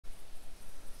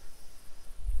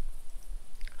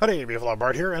Howdy, beautiful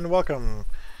Bart here, and welcome.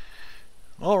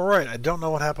 Alright, I don't know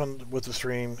what happened with the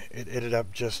stream. It ended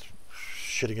up just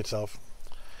shitting itself.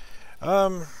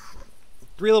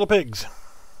 Three Little Pigs.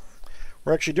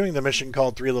 We're actually doing the mission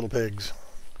called Three Little Pigs.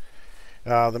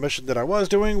 The mission that I was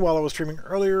doing while I was streaming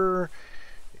earlier...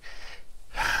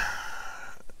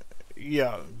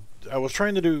 yeah, I was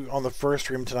trying to do, on the first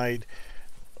stream tonight,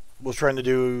 was trying to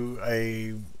do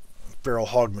a feral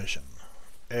hog mission.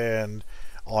 And...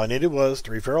 all I needed was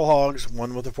 3 feral hogs,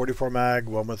 one with a 44 mag,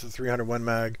 one with a 301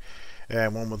 mag,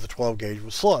 and one with a 12 gauge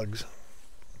with slugs.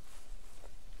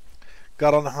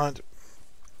 Got on the hunt,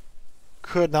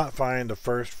 could not find the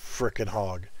first frickin'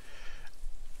 hog.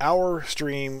 Hour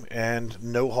stream and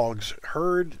no hogs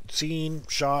heard, seen,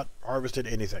 shot, harvested,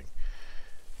 anything.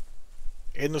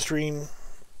 In the stream,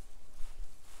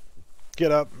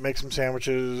 get up, make some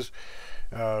sandwiches,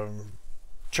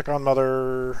 check on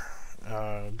mother,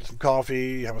 get some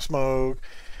coffee, have a smoke.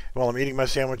 While I'm eating my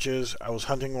sandwiches, I was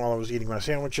hunting while I was eating my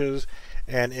sandwiches,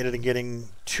 and ended up getting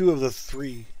 2 of the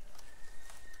 3.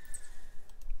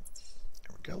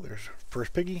 There we go, there's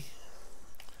first piggy.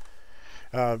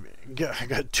 I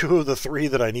got 2 of the 3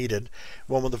 that I needed.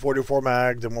 One with the 44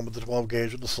 mag, then one with the 12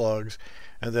 gauge with the slugs,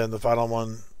 and then the final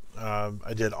one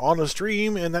I did on a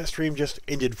stream, and that stream just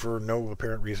ended for no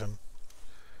apparent reason.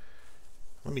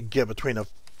 Let me get between a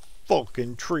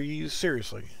fucking trees,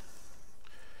 seriously.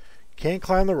 Can't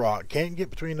climb the rock, can't get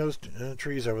between those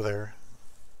trees over there.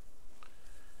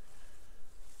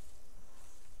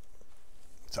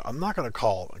 So I'm not going to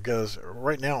call, because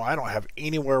right now I don't have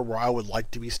anywhere where I would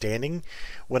like to be standing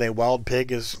when a wild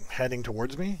pig is heading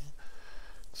towards me.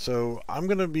 So I'm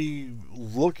going to be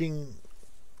looking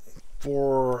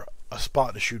for a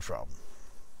spot to shoot from.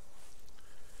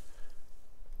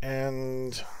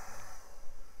 And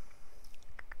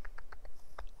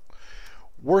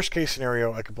worst case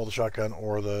scenario, I could pull the shotgun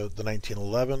or the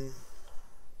 1911.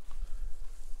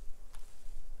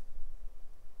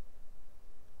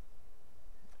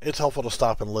 It's helpful to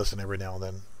stop and listen every now and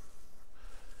then.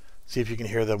 See if you can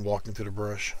hear them walking through the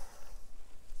brush.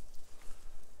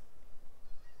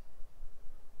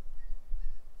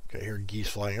 Okay, I hear geese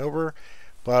flying over,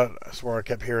 but I swear I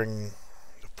kept hearing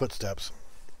footsteps.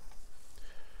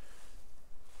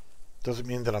 Doesn't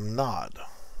mean that I'm not.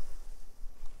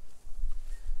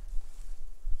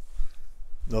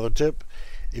 Another tip,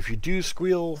 if you do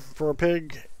squeal for a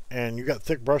pig and you got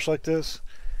thick brush like this,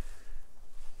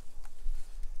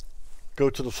 go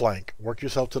to the flank. Work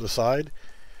yourself to the side.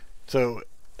 So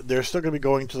they're still going to be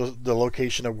going to the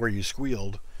location of where you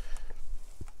squealed,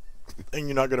 and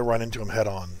you're not going to run into them head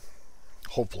on.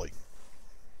 Hopefully.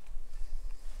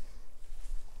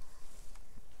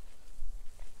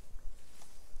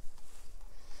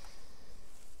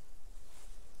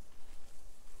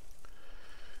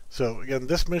 So again,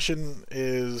 this mission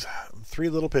is 3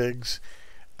 little pigs,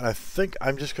 and I think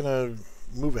I'm just gonna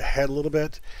move ahead a little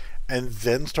bit and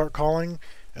then start calling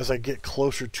as I get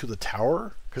closer to the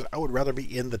tower, because I would rather be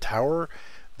in the tower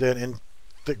than in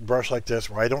thick brush like this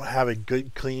where I don't have a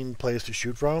good clean place to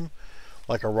shoot from,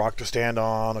 like a rock to stand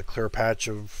on, a clear patch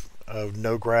of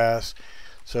no grass.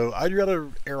 So I'd rather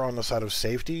err on the side of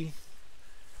safety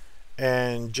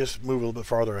and just move a little bit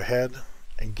farther ahead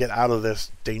and get out of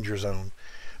this danger zone.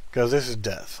 Because this is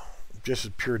death. This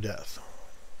is pure death.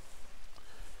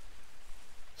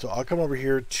 So I'll come over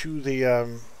here to the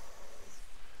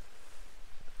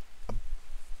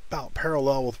about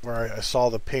parallel with where I saw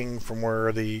the ping from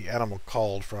where the animal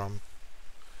called from.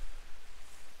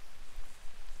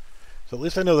 So at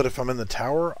least I know that if I'm in the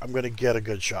tower, I'm going to get a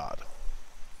good shot.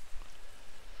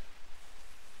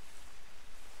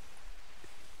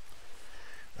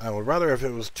 I would rather, if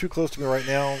it was too close to me right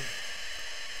now,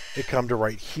 it come to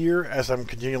right here as I'm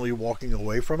continually walking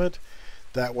away from it.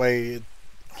 That way,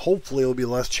 hopefully, it'll be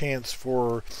less chance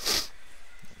for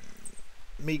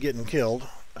me getting killed.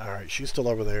 Alright, she's still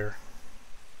over there.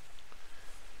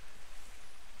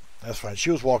 That's fine. She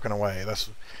was walking away.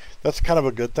 That's kind of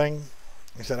a good thing.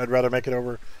 I said I'd rather make it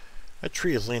over. That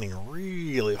tree is leaning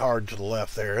really hard to the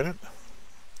left there, isn't it?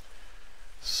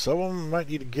 Someone might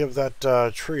need to give that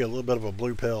tree a little bit of a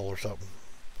blue pill or something.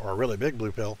 Or a really big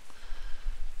blue pill.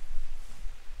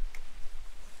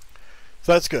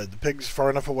 So that's good. The pig's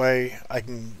far enough away. I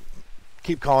can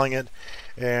keep calling it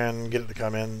and get it to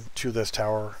come in to this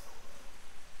tower.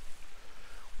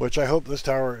 Which I hope this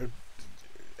tower...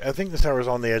 I think this tower is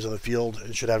on the edge of the field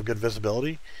and should have good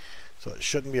visibility. So it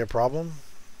shouldn't be a problem.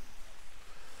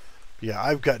 Yeah,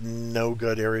 I've got no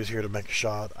good areas here to make a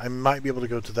shot. I might be able to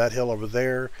go to that hill over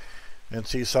there and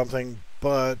see something,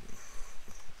 but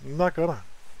I'm not gonna.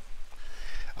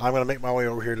 I'm going to make my way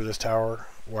over here to this tower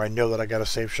where I know that I got a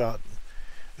safe shot.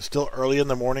 It's still early in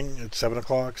the morning. It's 7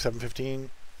 o'clock, 7:15,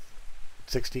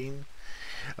 16.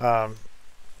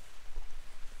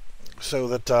 So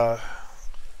that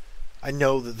I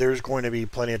know that there's going to be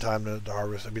plenty of time to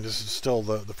harvest. I mean, this is still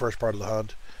the first part of the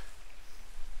hunt.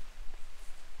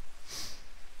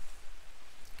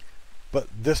 But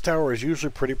this tower is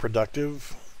usually pretty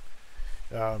productive.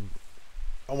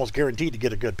 Almost guaranteed to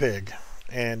get a good pig.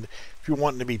 And if you're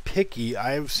wanting to be picky,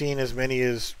 I've seen as many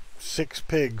as 6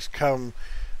 pigs come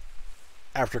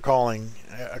after calling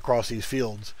across these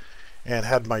fields and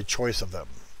had my choice of them.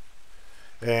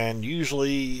 And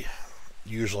usually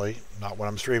not when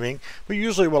I'm streaming, but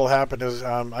usually what will happen is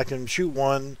I can shoot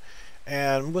one,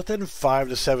 and within 5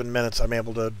 to 7 minutes I'm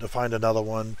able to find another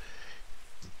one,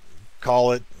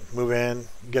 call it, move in,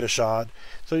 get a shot.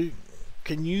 So you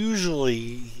can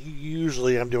usually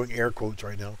I'm doing air quotes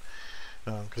right now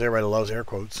because everybody loves air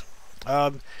quotes,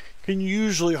 can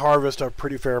usually harvest a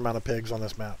pretty fair amount of pigs on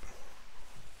this map.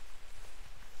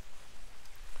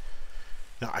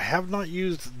 Now, I have not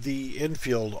used the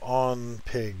infield on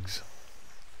pigs.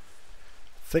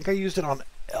 I think I used it on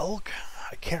elk.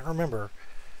 I can't remember.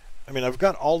 I mean, I've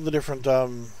got all the different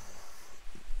World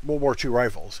War II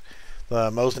rifles. The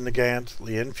Mosin Nagant,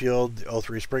 the infield, the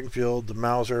 03 Springfield, the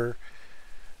Mauser.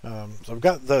 So I've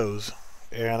got those,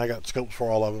 and I got scopes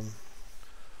for all of them.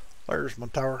 There's my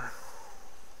tower.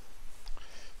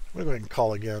 I'm going to go ahead and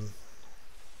call again.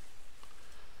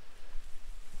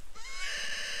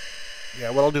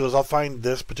 Yeah, what I'll do is I'll find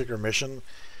this particular mission,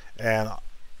 and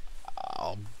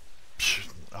I'll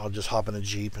just hop in a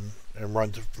Jeep and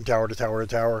run from tower to tower to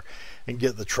tower and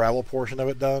get the travel portion of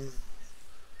it done.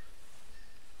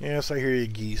 Yes, I hear you,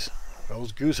 geese. If I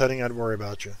was goose hunting, I'd worry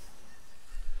about you.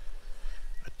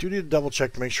 I do need to double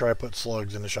check to make sure I put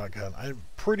slugs in the shotgun. I'm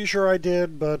pretty sure I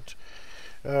did, but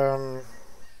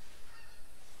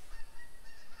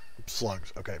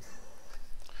slugs, okay.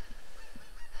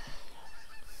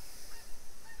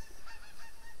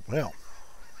 Well,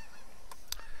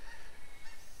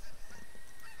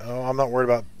 I'm not worried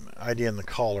about IDing the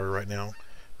collar right now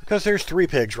because there's 3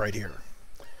 pigs right here.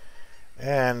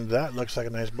 And that looks like a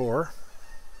nice boar.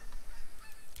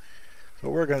 So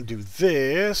we're going to do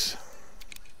this.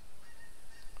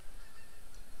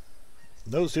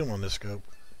 No zoom on this scope.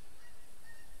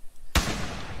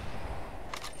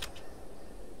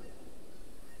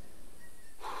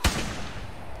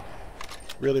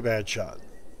 Really bad shot.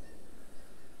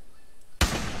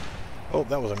 Oh,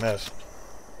 that was a mess.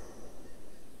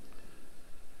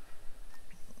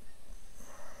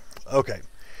 Okay,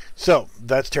 so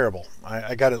that's terrible.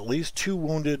 I got at least 2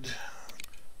 wounded,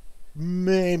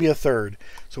 maybe a third.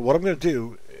 So what I'm going to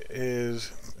do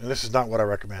is, and this is not what I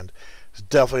recommend, it's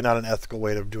definitely not an ethical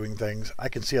way of doing things. I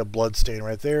can see a blood stain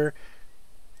right there.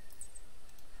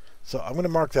 So I'm going to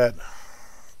mark that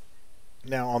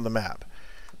now on the map.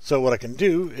 So what I can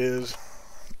do is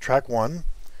track 1.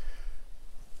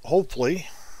 Hopefully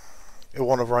it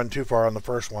won't have run too far on the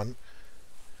first one,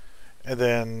 and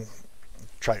then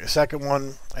track the second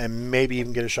one and maybe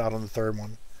even get a shot on the third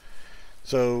one.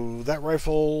 So that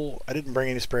rifle, I didn't bring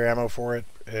any spare ammo for it,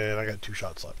 and I got 2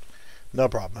 shots left. No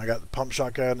problem. I got the pump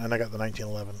shotgun and I got the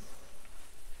 1911.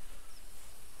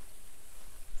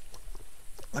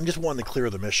 I'm just wanting to clear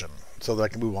the mission so that I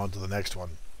can move on to the next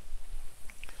one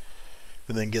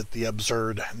and then get the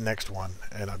absurd next one.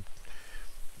 And I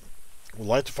would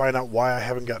like to find out why I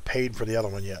haven't got paid for the other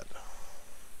one yet.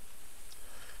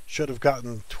 Should have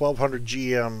gotten 1200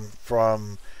 GM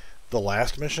from the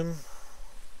last mission,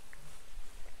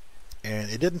 and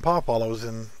it didn't pop while I was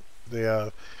in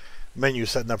the menu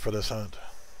setting up for this hunt.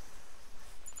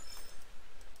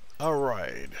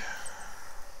 Alright,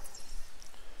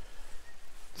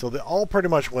 so they all pretty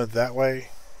much went that way.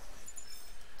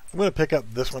 I'm going to pick up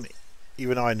this one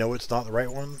even though I know it's not the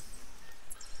right one,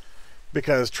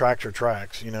 because tracks are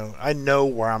tracks. You know, I know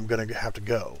where I'm going to have to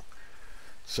go,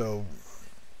 so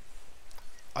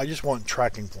I just want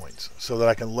tracking points so that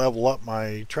I can level up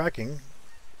my tracking.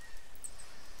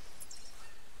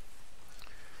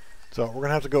 So we're going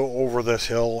to have to go over this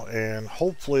hill, and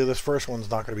hopefully this first one's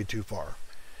not going to be too far.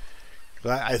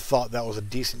 I thought that was a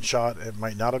decent shot. It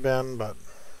might not have been, but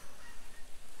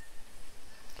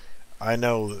I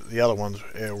know that the other ones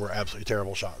were absolutely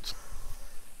terrible shots.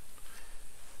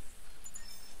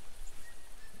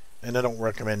 And I don't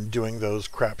recommend doing those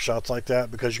crap shots like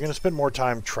that, because you're going to spend more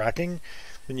time tracking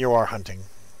than you are hunting.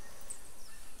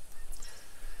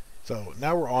 So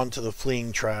now we're on to the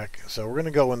fleeing track, so we're going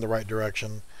to go in the right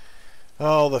direction.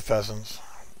 Oh, the pheasants.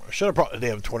 I should have brought the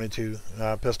damn 22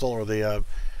 pistol or the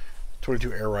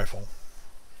 22 air rifle.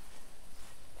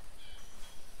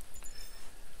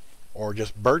 or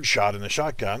just birdshot in a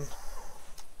shotgun.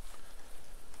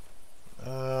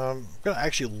 I'm going to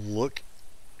actually look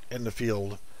in the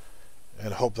field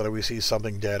and hope that we see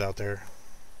something dead out there.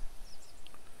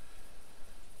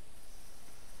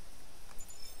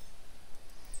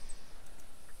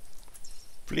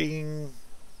 Fling.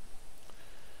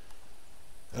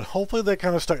 And hopefully they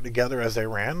kind of stuck together as they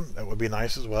ran. That would be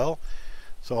nice as well.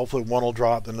 So hopefully one will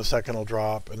drop, then the second will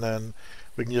drop, and then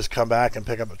we can just come back and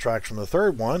pick up the tracks from the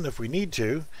third one if we need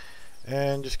to,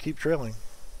 and just keep trailing.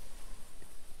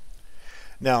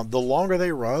 Now, the longer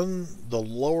they run, the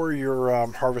lower your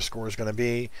harvest score is going to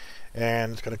be,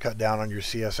 and it's going to cut down on your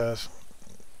CSS,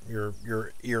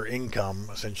 your income,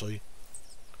 essentially.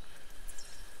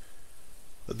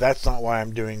 But that's not why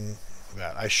I'm doing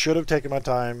that. I should have taken my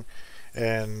time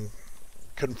and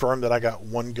confirmed that I got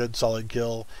one good solid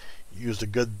kill, used a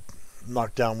good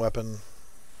knockdown weapon,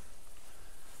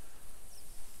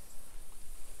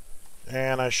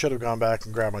 and I should have gone back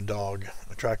and grabbed my dog,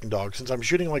 a tracking dog, since I'm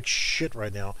shooting like shit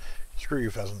right now. Screw you,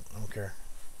 pheasant. I don't care.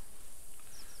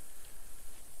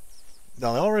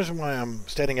 Now, the only reason why I'm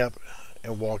standing up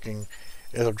and walking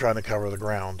is I'm trying to cover the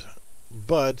ground,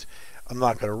 but I'm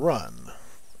not going to run.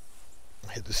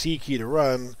 I hit the C key to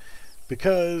run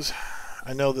because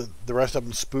I know that the rest of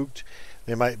them spooked.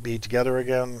 They might be together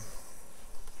again,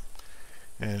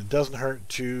 and it doesn't hurt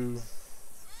to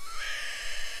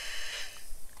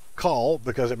call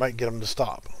because it might get them to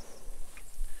stop.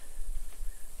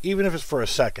 Even if it's for a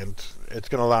second, it's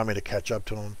going to allow me to catch up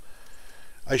to them.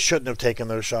 I shouldn't have taken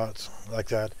those shots like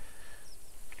that.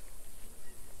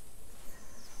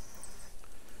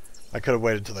 I could have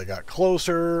waited till they got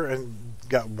closer and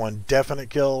got one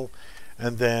definite kill,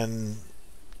 and then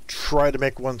try to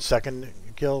make 1 second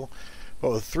kill.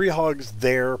 But with 3 hogs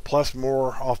there, plus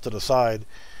more off to the side,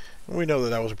 we know that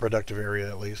that was a productive area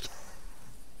at least,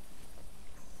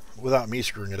 without me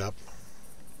screwing it up.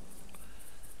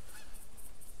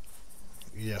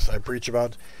 Yes, I preach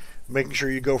about making sure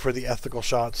you go for the ethical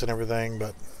shots and everything,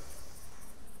 but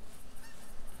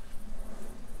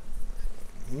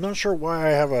I'm not sure why I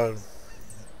have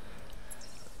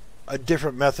a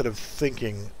different method of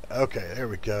thinking. Okay, there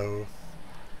we go.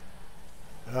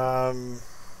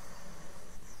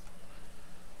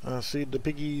 See the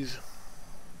piggies.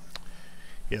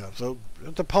 Yeah, so I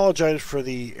have to apologize for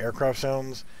the aircraft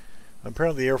sounds.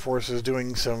 Apparently the Air Force is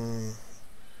doing some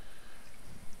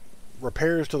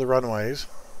repairs to the runways.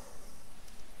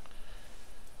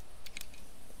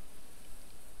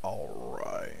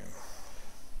 Alright.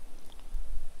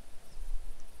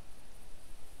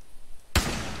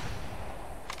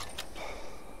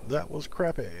 That was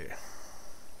crappy.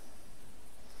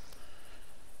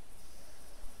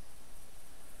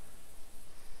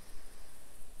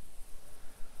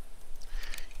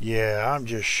 Yeah, I'm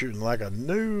just shooting like a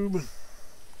noob.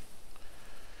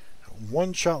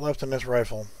 1 shot left in this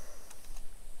rifle.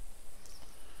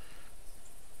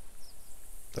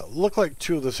 That look like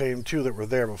 2 of the same 2 that were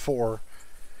there before.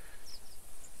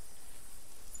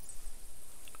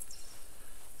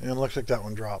 And it looks like that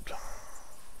one dropped.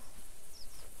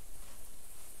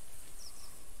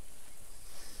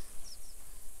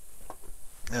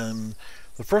 And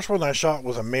the first one I shot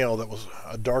was a male that was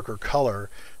a darker color,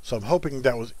 so I'm hoping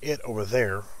that was it over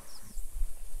there.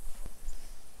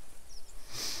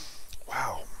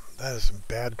 Wow, that is some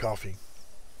bad coffee.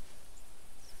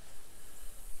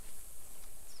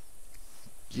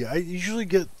 Yeah, I usually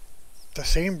get the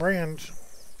same brand.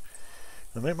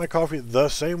 I make my coffee the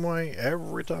same way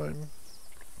every time.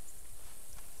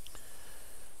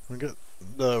 I get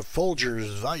the Folgers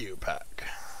Value Pack.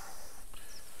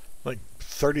 Like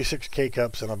 36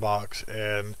 K-Cups in a box,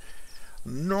 and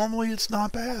normally it's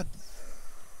not bad.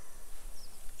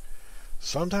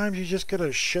 Sometimes you just get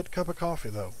a shit cup of coffee,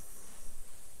 though.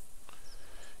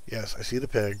 Yes, I see the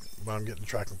pig, but I'm getting the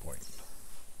tracking point.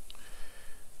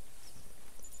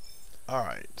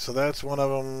 Alright, so that's one of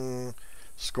them.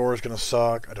 Score is going to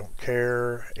suck. I don't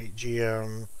care. 8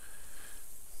 GM.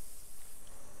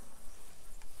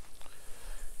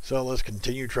 So let's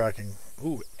continue tracking.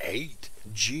 Ooh, 8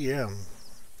 GM.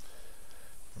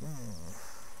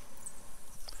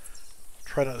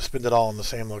 Try not to spend it all in the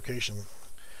same location.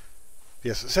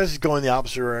 Yes, it says he's going the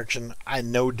opposite direction. I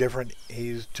know different.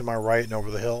 He's to my right and over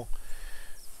the hill.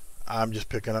 I'm just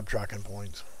picking up tracking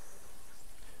points.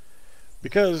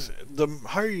 Because the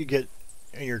higher you get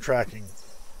in your tracking,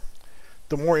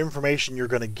 the more information you're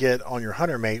going to get on your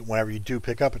hunter mate whenever you do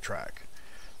pick up a track.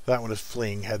 That one is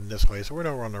fleeing, heading this way, so we're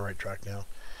on the right track now.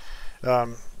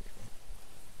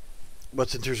 But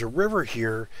since there's a river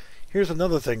here, here's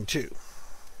another thing too.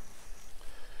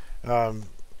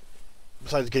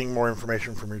 besides getting more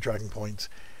information from your tracking points,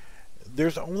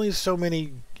 there's only so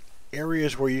many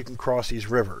areas where you can cross these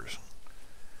rivers.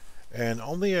 And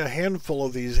only a handful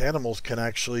of these animals can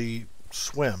actually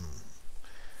swim.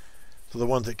 So the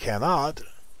ones that cannot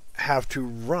have to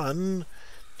run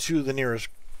to the nearest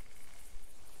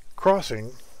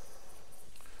crossing.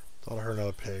 Thought I heard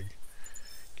another pig.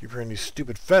 Keep hearing these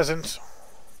stupid pheasants.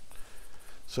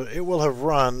 So it will have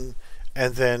run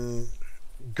and then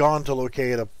gone to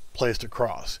locate a place to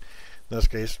cross. In this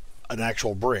case, an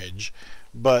actual bridge.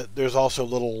 But there's also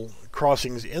little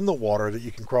crossings in the water that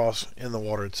you can cross in the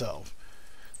water itself.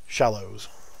 Shallows.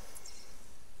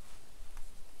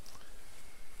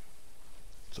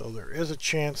 So there is a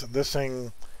chance that this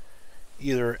thing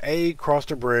either A,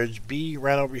 crossed a bridge, B,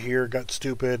 ran over here, got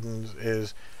stupid, and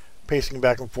is pacing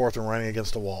back and forth and running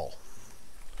against a wall.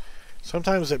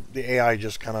 Sometimes the AI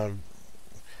just kind of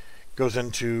goes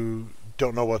into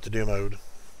don't know what to do mode.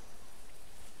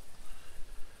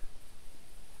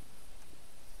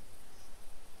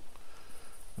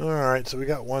 Alright, so we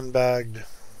got one bagged.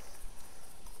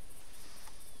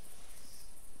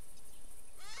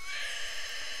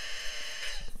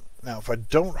 Now, if I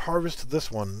don't harvest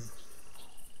this one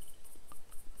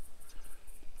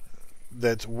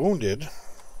that's wounded,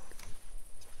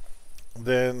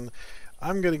 then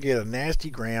I'm going to get a nasty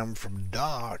gram from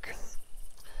Doc.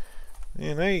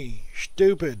 And hey,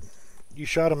 stupid, you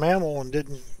shot a mammal and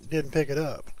didn't pick it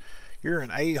up. You're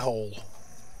an a-hole.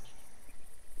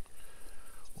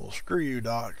 Well, screw you,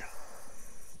 Doc.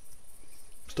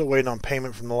 Still waiting on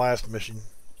payment from the last mission.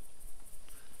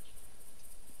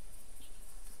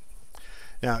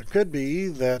 Now, it could be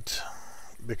that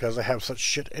because I have such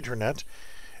shit internet,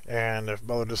 and if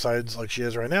Mother decides, like she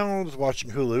is right now, is watching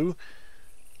Hulu,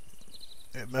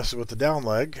 it messes with the down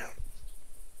leg.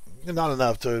 Not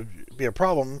enough to be a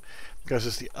problem, because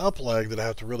it's the up leg that I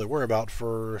have to really worry about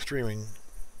for streaming.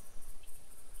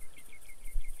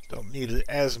 Don't need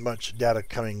as much data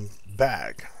coming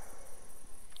back.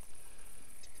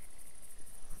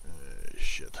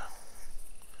 Shit.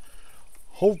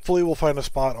 Hopefully we'll find a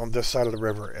spot on this side of the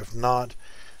river. If not,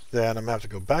 then I'm going to have to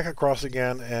go back across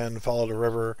again and follow the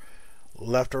river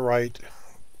left or right.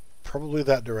 Probably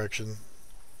that direction.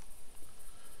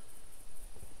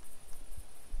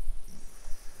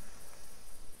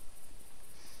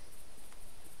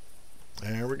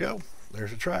 There we go.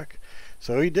 There's a track.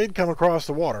 So he did come across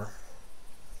the water.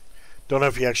 Don't know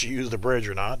if he actually used the bridge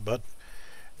or not, but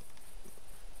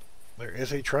there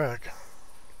is a track.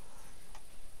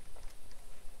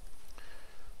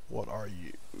 What are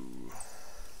you?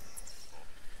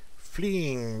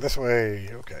 Fleeing this way.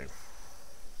 Okay.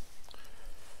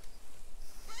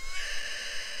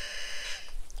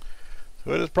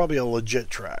 So it is probably a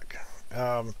legit track.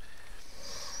 Been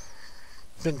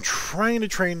trying to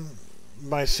train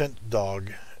my scent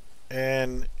dog,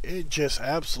 and it just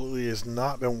absolutely has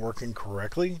not been working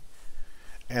correctly,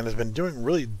 and has been doing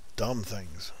really dumb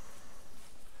things.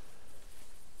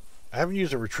 I haven't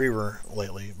used a retriever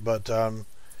lately, but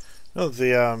no,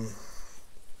 the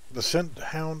scent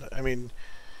hound, I mean,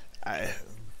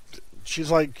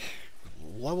 she's like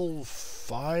level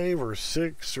 5 or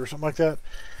 6 or something like that,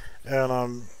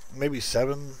 and maybe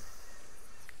 7.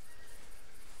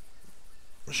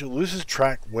 She loses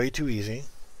track way too easy,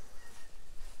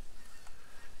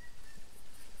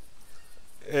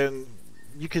 and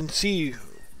you can see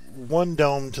one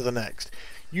dome to the next.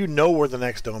 You know where the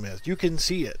next dome is. You can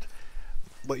see it,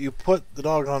 but you put the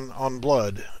dog on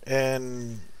blood,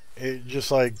 and it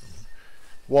just like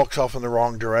walks off in the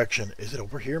wrong direction. Is it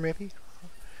over here, maybe?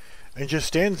 And just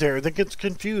stands there and then gets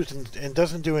confused and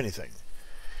doesn't do anything.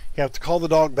 You have to call the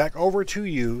dog back over to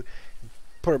you,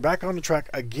 put her back on the track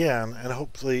again, and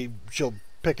hopefully she'll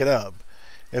pick it up.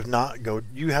 If not,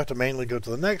 you have to manually go to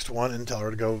the next one and tell her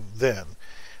to go then.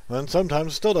 And then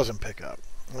sometimes it still doesn't pick up.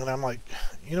 And I'm like,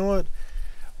 you know what?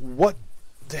 What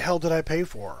the hell did I pay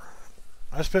for?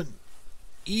 I spent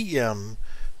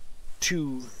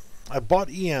I bought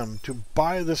EM to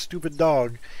buy this stupid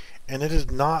dog, and it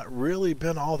has not really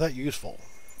been all that useful.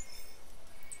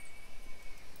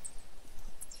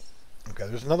 Okay,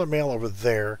 there's another male over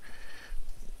there.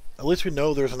 At least we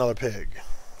know there's another pig.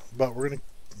 But we're going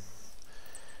to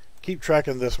keep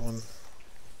tracking this one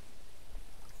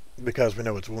because we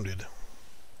know it's wounded.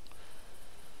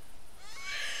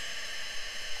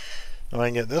 And I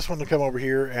can get this one to come over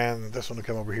here and this one to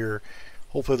come over here.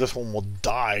 Hopefully this one will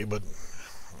die, but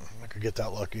I could get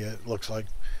that lucky, it looks like.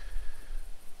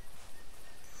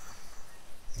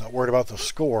 Not worried about the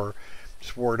score,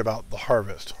 just worried about the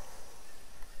harvest.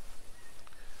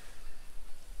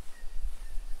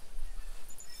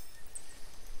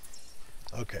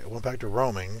 Okay, went back to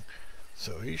roaming.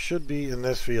 So he should be in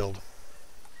this field.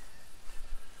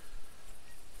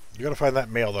 You gotta find that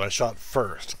male that I shot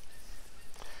first.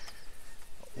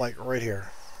 Like right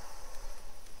here.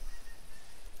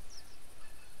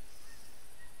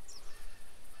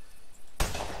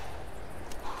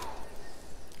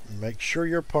 Make sure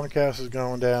your punk ass is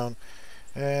going down.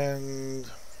 And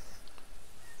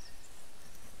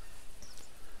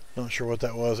not sure what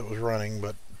that was. It was running,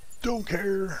 but don't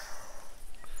care.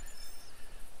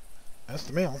 That's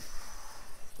the male.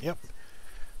 Yep.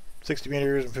 60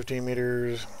 meters and 15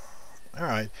 meters.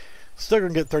 Alright. Still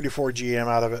going to get 34 GM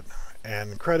out of it.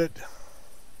 And credit.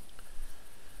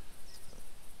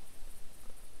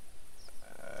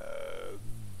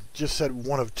 Just said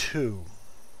 1 of 2.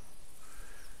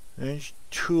 And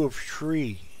 2 of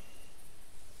 3.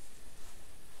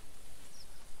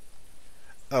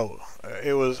 Oh,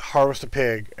 it was harvest a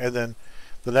pig, and then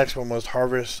the next one was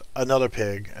harvest another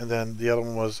pig, and then the other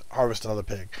one was harvest another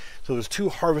pig. So there's 2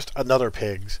 harvest another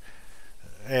pigs,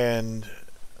 and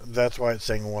that's why it's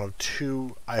saying 1 of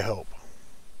 2, I hope.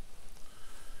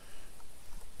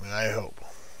 I hope.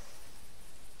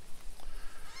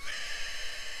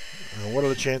 And what are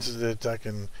the chances that I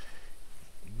can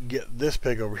get this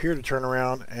pig over here to turn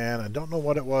around? And I don't know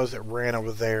what it was that ran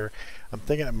over there. I'm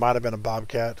thinking it might have been a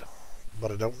bobcat,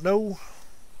 but I don't know.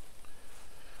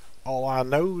 All I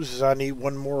know is I need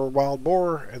 1 more wild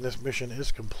boar, and this mission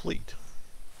is complete.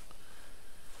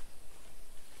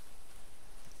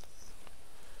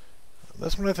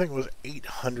 This one I think was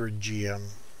 800 GM.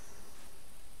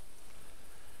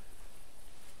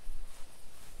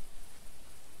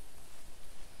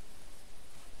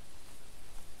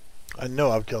 I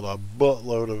know I've killed a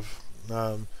buttload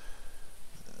of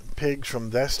pigs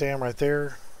from that stand right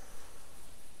there.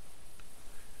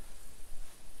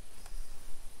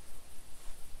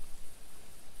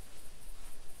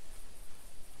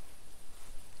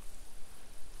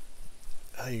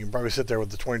 You can probably sit there with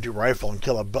the 22 rifle and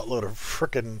kill a buttload of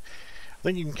frickin'. I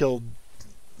think you can kill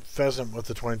pheasant with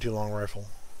the 22 long rifle.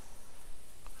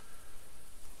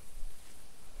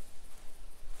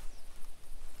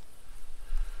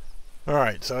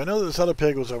 Alright, so I know this other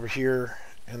pig was over here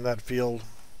in that field.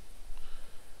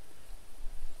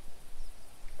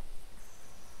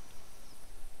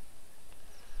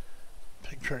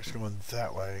 Pig track's going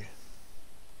that way.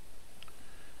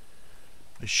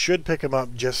 I should pick him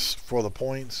up just for the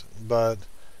points, but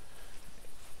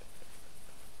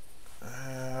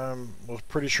was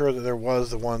pretty sure that there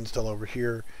was the one still over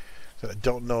here. So I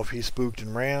don't know if he spooked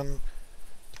and ran.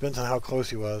 Depends on how close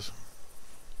he was.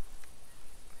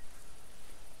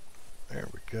 There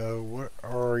we go. What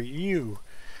are you?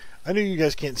 I know you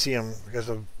guys can't see him because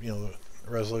of, you know,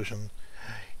 the resolution.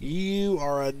 You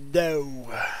are a doe.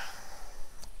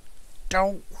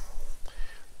 Don't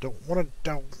want a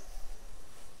doe.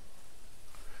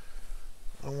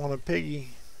 I want a piggy.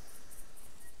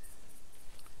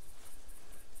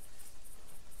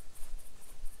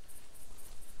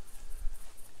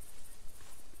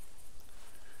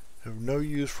 Have no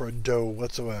use for a doe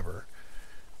whatsoever.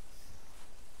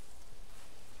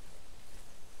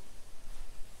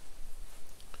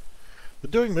 But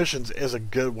doing missions is a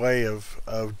good way of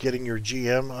getting your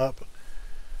GM up.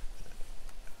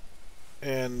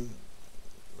 And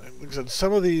like I said,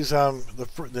 some of these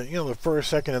the first,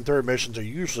 second, and third missions are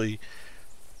usually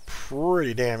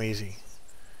pretty damn easy.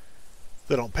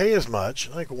 They don't pay as much,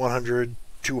 like 100,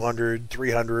 200,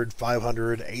 300,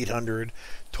 500, 800,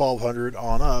 1200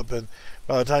 on up, and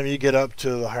by the time you get up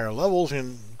to the higher levels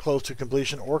and close to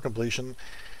completion or completion,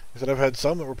 I said I've had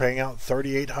some that were paying out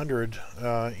 3,800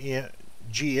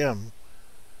 GM.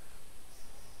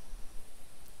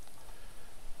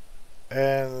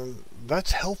 And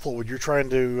that's helpful when you're trying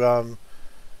to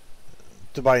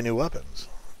buy new weapons,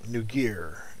 new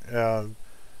gear,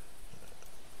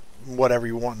 whatever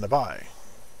you want to buy.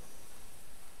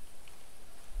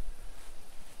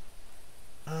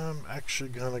 I'm actually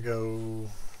gonna go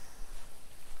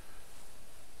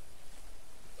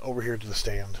over here to the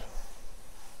stand.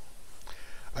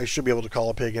 I should be able to call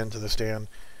a pig into the stand.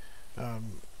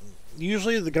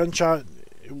 Usually the gunshot,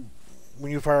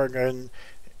 when you fire a gun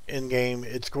in game,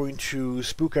 it's going to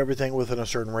spook everything within a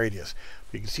certain radius.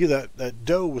 You can see that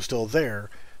doe was still there,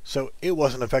 so it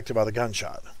wasn't affected by the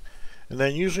gunshot. And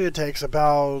then usually it takes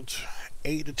about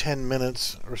 8 to 10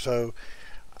 minutes or so.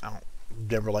 I don't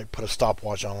never like put a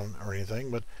stopwatch on or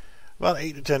anything, but about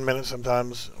 8 to 10 minutes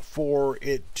sometimes for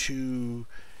it to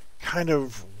kind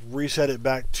of reset it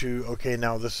back to, okay,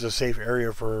 now this is a safe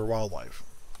area for wildlife.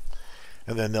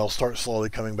 And then they'll start slowly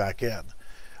coming back in.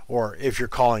 Or if you're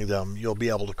calling them, you'll be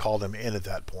able to call them in at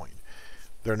that point.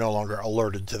 they're no longer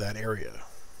alerted to that area.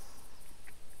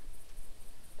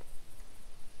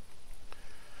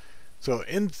 So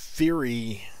in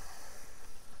theory,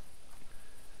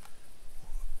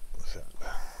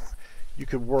 you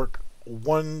could work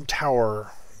one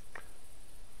tower.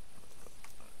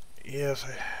 Yes,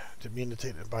 I didn't mean to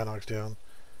take the binocs down.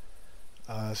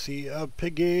 See a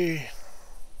piggy.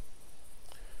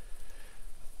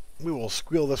 We will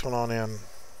squeal this one on in.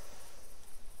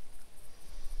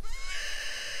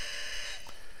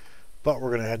 But we're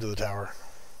going to head to the tower.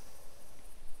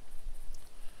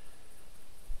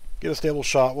 Get a stable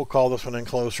shot. We'll call this one in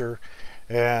closer.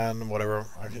 And whatever.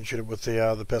 I can shoot it with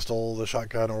the pistol, the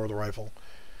shotgun, or the rifle.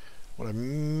 What I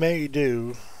may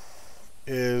do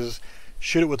is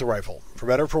shoot it with the rifle. For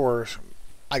better or for worse,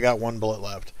 I got one bullet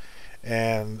left.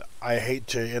 And I hate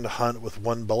to end a hunt with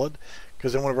one bullet.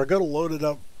 Because then whenever I go to load it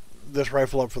up, this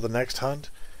rifle up for the next hunt,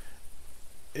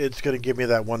 it's going to give me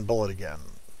that one bullet again.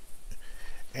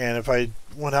 And if I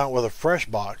went out with a fresh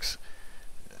box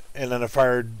and then I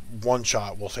fired one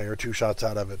shot, we'll say, or two shots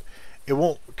out of it, it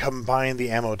won't combine the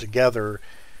ammo together.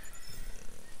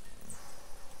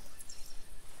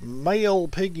 Male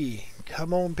piggy,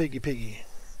 come on, piggy, piggy.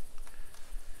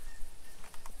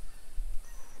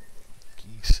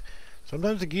 Geese.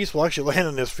 Sometimes the geese will actually land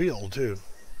in this field too.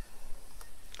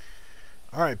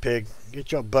 All right, pig,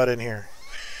 get your butt in here.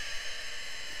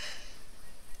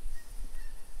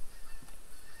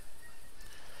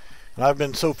 And I've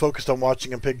been so focused on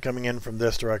watching a pig coming in from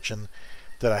this direction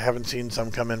that I haven't seen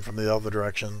some come in from the other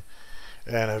direction,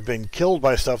 and have been killed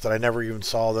by stuff that I never even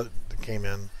saw that came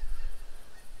in.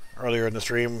 Earlier in the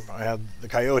stream, I had the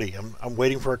coyote. I'm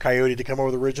waiting for a coyote to come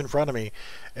over the ridge in front of me,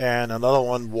 and another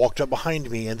one walked up behind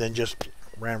me and then just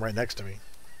ran right next to me.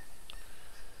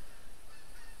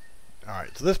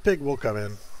 Alright, so this pig will come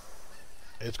in.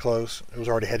 It's close. It was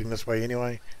already heading this way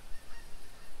anyway.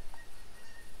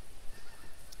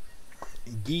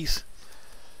 Geese.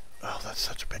 Oh, that's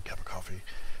such a big cup of coffee.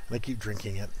 And I keep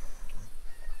drinking it.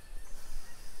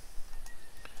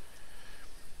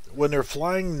 When they're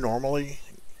flying normally,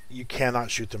 you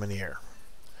cannot shoot them in the air.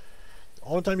 The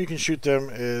only time you can shoot them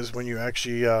is when you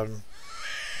actually are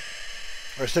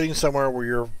sitting somewhere where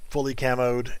you're fully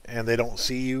camoed and they don't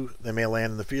see you. They may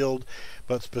land in the field,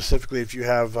 but specifically if you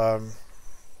have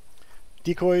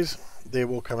decoys, they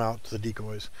will come out to the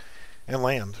decoys and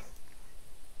land.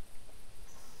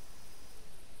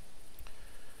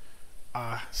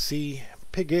 See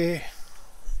piggy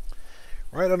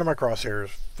right under my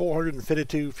crosshairs,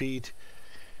 452 feet.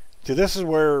 See, this is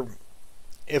where,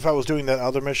 if I was doing that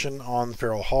other mission on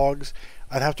feral hogs,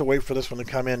 I'd have to wait for this one to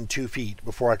come in 2 feet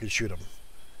before I could shoot him.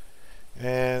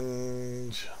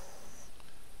 And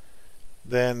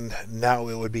then now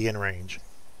it would be in range.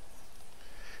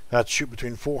 That's shoot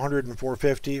between 400 and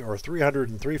 450, or 300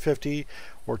 and 350,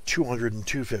 or 200 and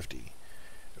 250.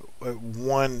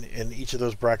 One in each of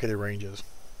those bracketed ranges.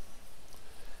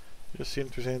 Just see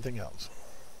if there's anything else.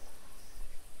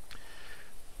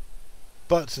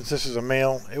 But since this is a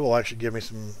male, it will actually give me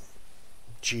some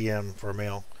GM for a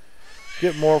male.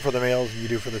 Get more for the males than you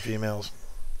do for the females.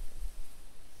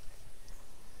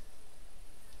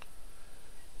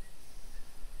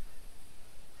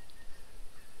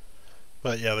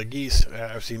 But yeah, the geese,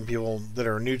 I've seen people that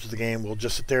are new to the game will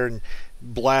just sit there and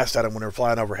blast at them when they're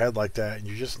flying overhead like that, and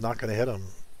you're just not going to hit them.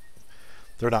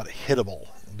 They're not hittable.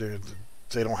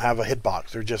 They don't have a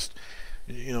hitbox. They're just,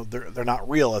 you know, they're not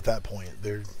real at that point.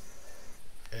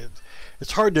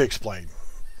 It's hard to explain.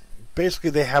 Basically,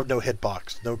 they have no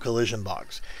hitbox, no collision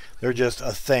box. They're just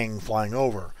a thing flying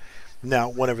over. Now,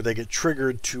 whenever they get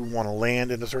triggered to want to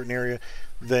land in a certain area,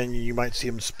 then you might see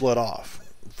them split off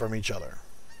from each other.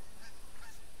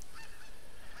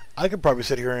 I could probably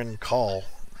sit here and call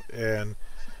and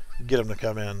get them to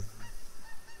come in.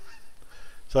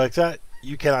 So like that,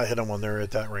 you cannot hit them when they're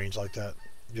at that range like that,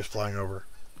 just flying over.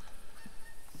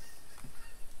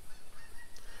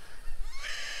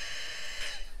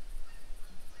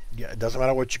 Yeah, it doesn't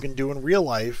matter what you can do in real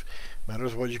life, it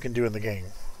matters what you can do in the game.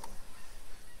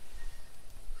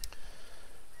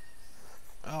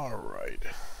 Alright.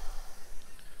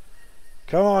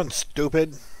 Come on,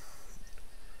 stupid.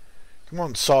 Come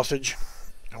on, sausage.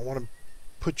 I want to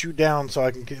put you down so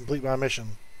I can complete my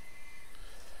mission.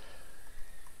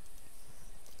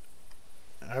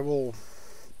 I will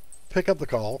pick up the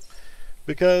call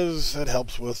because it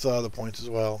helps with the points as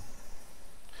well.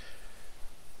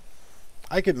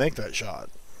 I could make that shot.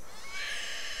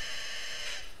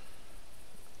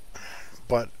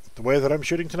 But the way that I'm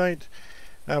shooting tonight,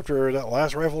 after that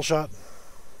last rifle shot,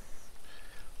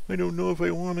 I don't know if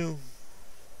I want to.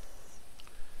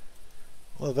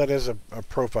 Well, that is a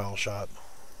profile shot.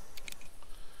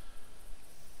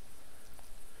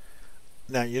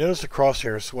 Now, you notice the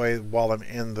crosshair sway while I'm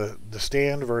in the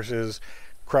stand versus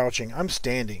crouching. I'm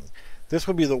standing. This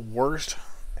would be the worst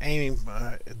aiming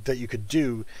that you could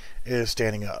do, is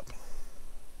standing up.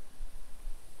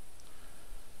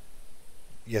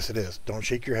 Yes, it is. Don't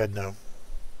shake your head no.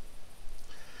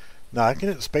 Now, I can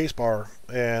hit spacebar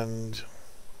and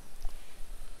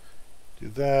do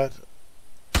that.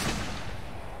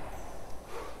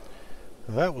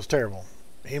 That was terrible.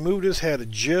 He moved his head at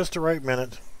just the right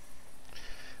minute.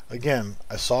 Again,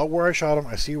 I saw where I shot him.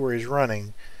 I see where he's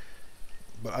running.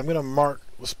 But I'm going to mark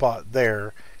the spot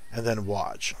there and then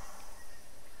watch.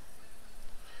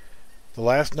 The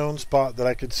last known spot that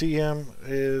I could see him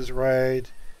is right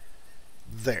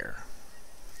there.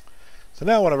 So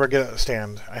now whenever I get at the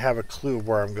stand, I have a clue of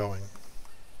where I'm going.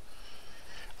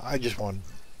 I just want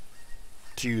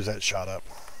to use that shot up.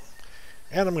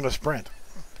 And I'm going to sprint.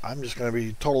 I'm just going to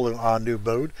be totally on new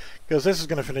mode, because this is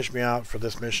going to finish me out for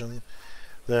this mission.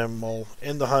 Then we'll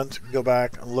end the hunt, go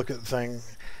back and look at the thing.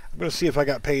 I'm going to see if I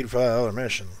got paid for that other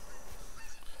mission.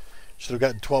 Should have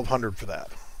gotten 1,200 for that.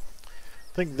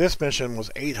 I think this mission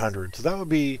was 800, so that would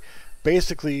be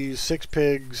basically 6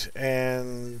 pigs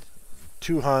and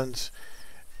 2 hunts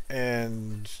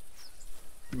and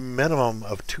minimum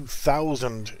of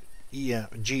 2,000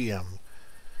 GM.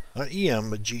 Not EM,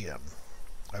 but GM.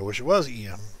 I wish it was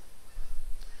EM.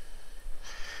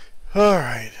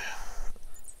 Alright.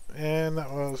 And that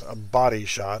was a body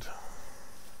shot.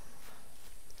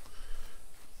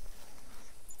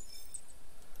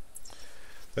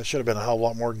 That should have been a hell of a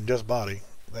lot more than just body.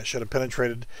 That should have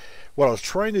penetrated. What I was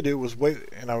trying to do was wait,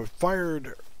 and I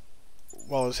fired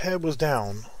while his head was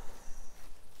down,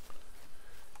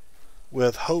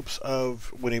 with hopes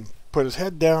of when he put his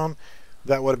head down,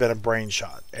 that would have been a brain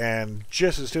shot. And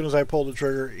just as soon as I pulled the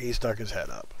trigger, he stuck his head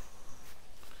up,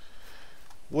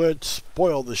 which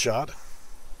spoiled the shot.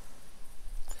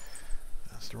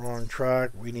 That's the wrong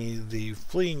track. We need the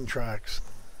fleeing tracks.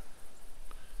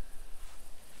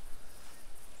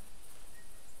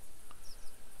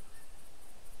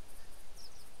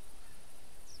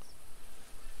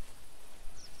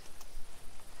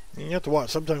 And you have to watch.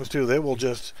 Sometimes too, they will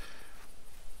just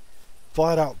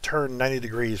flat out turn 90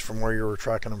 degrees from where you were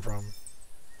tracking them from.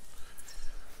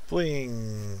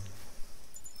 Fleeing.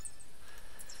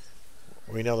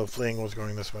 We know the fleeing was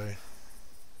going this way.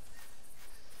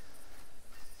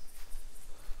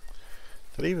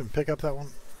 Did I even pick up that one?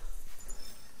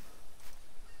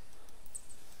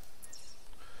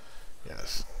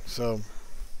 Yes. So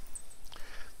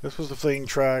this was the fleeing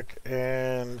track,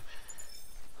 and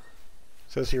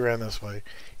says he ran this way.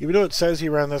 Even though it says he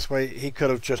ran this way, he could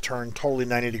have just turned totally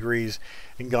 90 degrees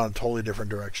and gone a totally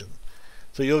different direction.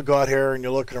 So you'll go out here and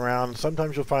you're looking around.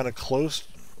 Sometimes you'll find a close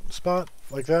spot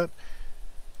like that.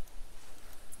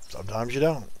 Sometimes you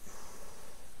don't.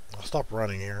 I'll stop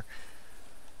running here.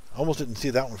 I almost didn't see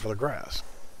that one for the grass.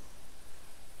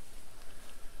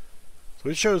 So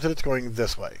it shows that it's going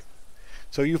this way.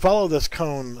 So you follow this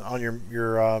cone on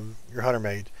your hunter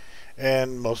mate,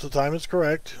 and most of the time it's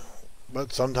correct.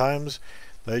 But sometimes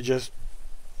they just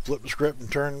flip the script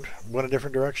and went a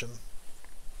different direction.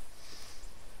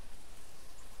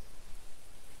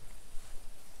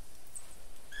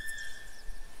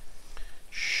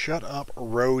 Shut up,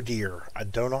 roe deer. I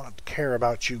do not care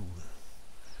about you.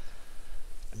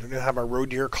 I don't have my roe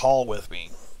deer call with me.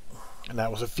 And that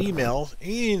was a female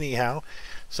anyhow,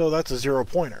 so that's a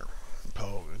 0-pointer.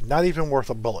 So not even worth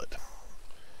a bullet.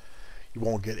 You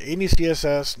won't get any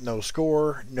CSS, no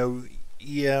score, no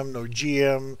EM, no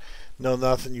GM, no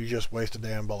nothing. You just waste a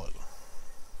damn bullet.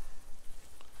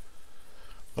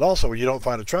 But also, when you don't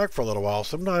find a track for a little while,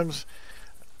 sometimes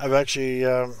I've actually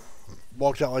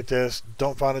walked out like this,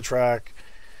 don't find a track,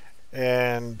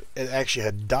 and it actually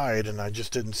had died, and I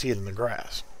just didn't see it in the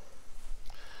grass.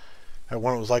 And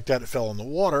when it was like that, it fell in the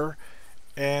water,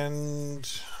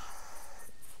 and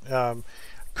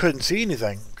couldn't see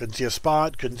anything. Couldn't see a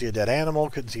spot, couldn't see a dead animal,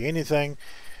 couldn't see anything,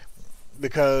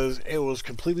 because it was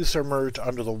completely submerged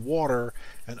under the water,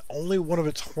 and only one of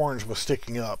its horns was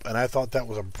sticking up, and I thought that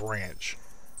was a branch.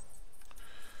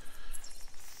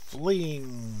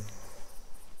 Fleeing.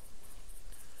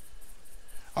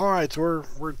 Alright, so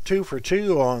we're 2 for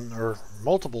 2 on, or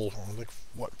multiple, like,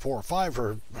 what, 4 or 5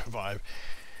 for 5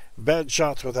 bad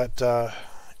shots with that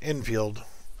infield,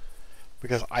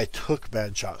 because I took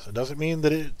bad shots. It doesn't mean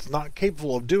that it's not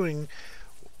capable of doing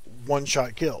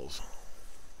one-shot kills.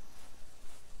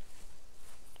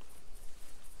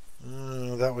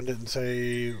 That one didn't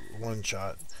say one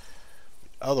shot.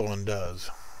 The other one does.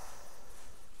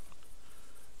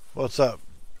 What's up?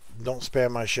 Don't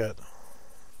spam my shit.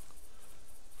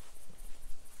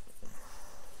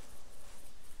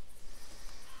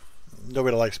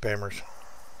 Nobody likes spammers.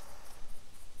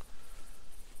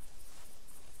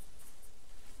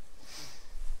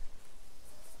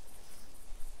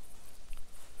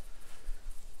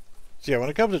 So yeah, when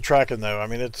it comes to tracking though, I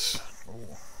mean, it's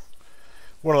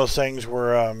one of those things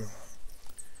where,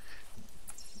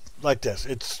 like this,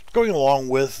 it's going along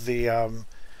with the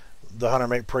hunter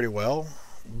mate pretty well,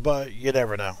 but you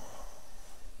never know.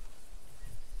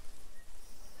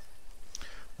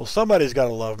 Well, somebody's got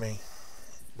to love me,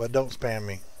 but don't spam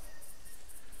me.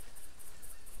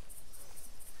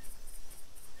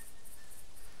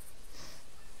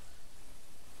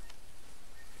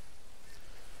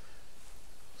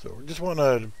 So we just want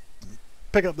to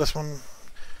pick up this one.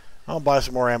 I'll buy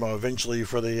some more ammo eventually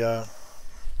for the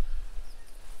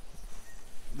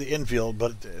infield,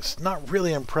 but it's not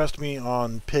really impressed me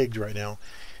on pigs right now.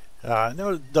 I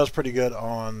know it does pretty good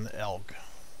on elk.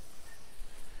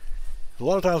 A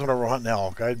lot of times whenever we're hunting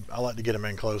elk, I like to get them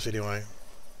in close anyway.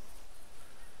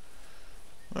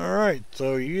 Alright,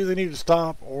 so you either need to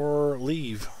stop or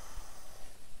leave,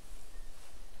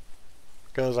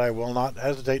 because I will not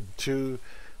hesitate to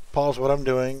pause what I'm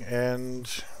doing and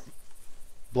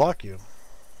block you.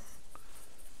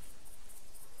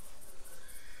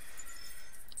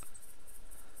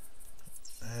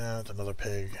 And another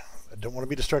pig. I don't want to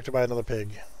be distracted by another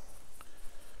pig.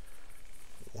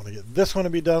 I want to get this one to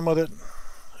be done with it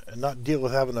and not deal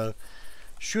with having to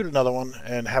shoot another one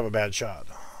and have a bad shot.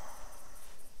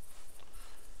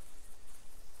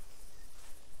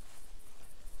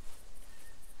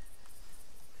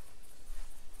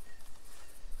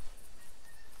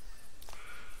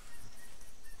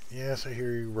 Yes, I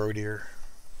hear you, roe deer.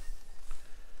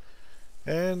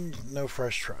 And no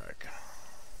fresh track.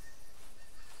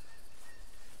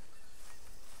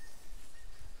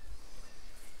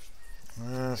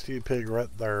 See a pig right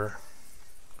there.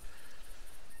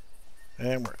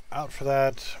 And we're out for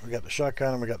that. We got the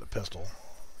shotgun and we got the pistol.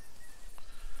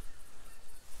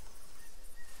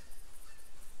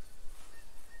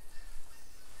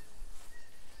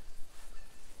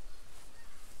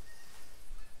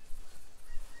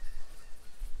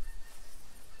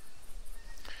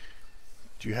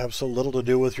 Do you have so little to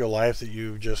do with your life that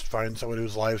you just find someone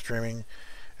who's live streaming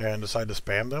and decide to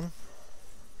spam them?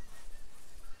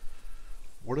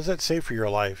 What does that say for your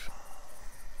life?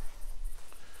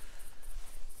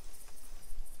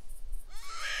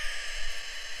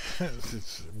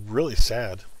 It's really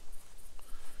sad.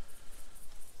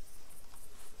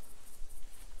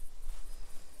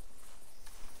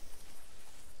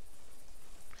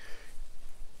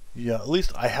 Yeah, at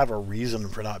least I have a reason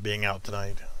for not being out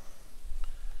tonight.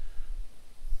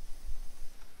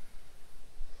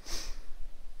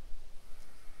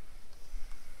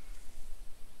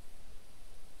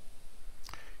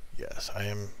 Yes, I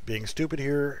am being stupid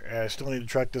here. I still need to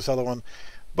track this other one.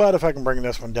 But if I can bring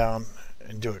this one down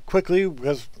and do it quickly,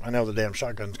 because I know the damn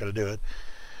shotgun's going to do it,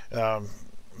 I'm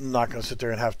not going to sit there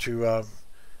and have to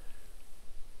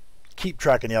keep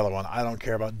tracking the other one. I don't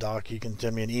care about Doc. He can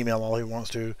send me an email all he wants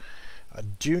to. I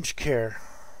don't care.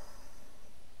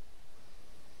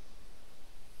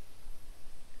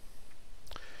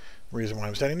 The reason why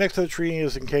I'm standing next to the tree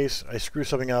is in case I screw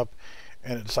something up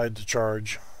and it decides to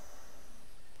charge.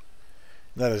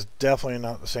 That is definitely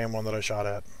not the same one that I shot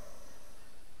at.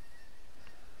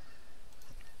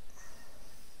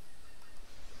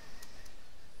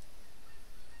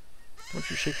 Don't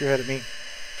you shake your head at me.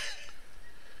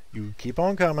 You keep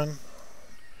on coming.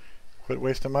 Quit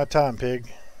wasting my time,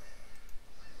 pig.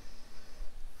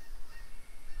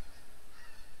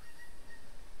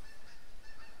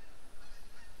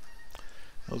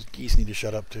 Those geese need to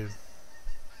shut up too.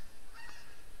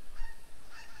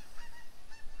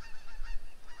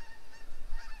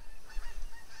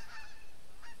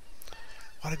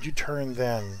 Why did you turn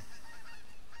then?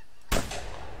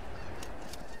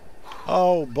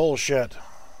 Oh, bullshit.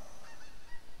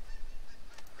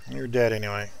 You're dead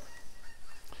anyway.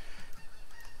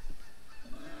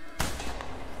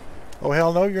 Oh,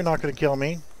 hell no, you're not going to kill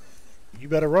me. You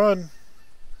better run.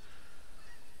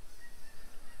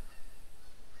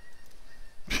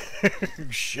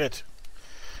 Shit.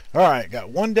 Alright, got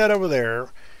one dead over there.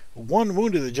 One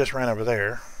wounded that just ran over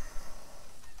there.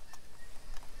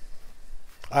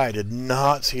 I did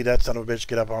not see that son of a bitch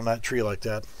get up on that tree like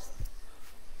that.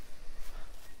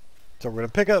 So we're going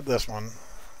to pick up this one.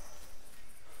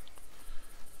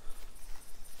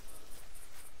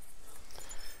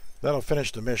 That'll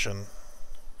finish the mission.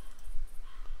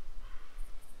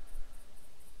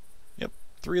 Yep,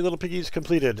 3 little piggies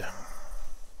completed.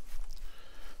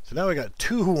 So now we got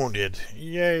 2 wounded.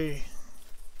 Yay.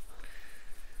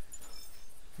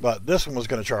 But this one was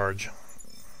going to charge.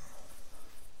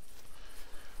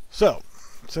 So,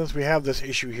 since we have this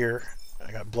issue here,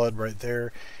 I got blood right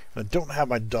there, and I don't have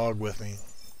my dog with me.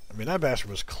 I mean, that bastard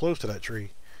was close to that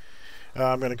tree.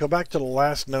 I'm going to go back to the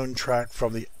last known track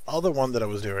from the other one that I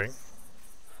was doing.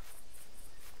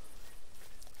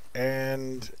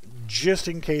 And just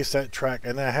in case that track,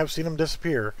 and I have seen them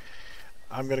disappear,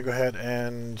 I'm going to go ahead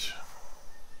and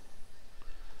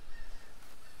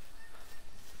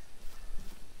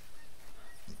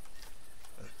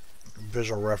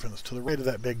visual reference to the right of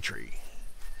that big tree.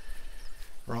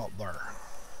 Right there.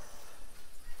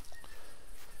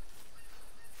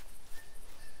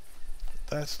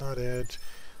 That's not it.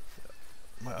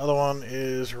 My other one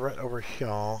is right over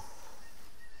here.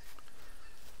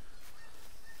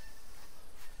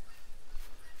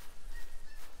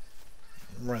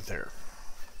 Right there.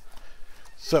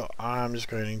 So I'm just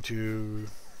going to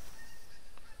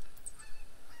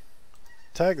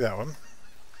tag that one.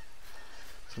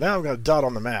 So now I've got a dot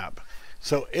on the map.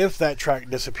 So if that track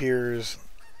disappears,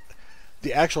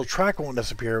 the actual track won't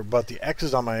disappear, but the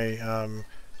X's on my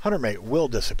hunter mate will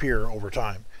disappear over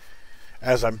time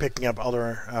as I'm picking up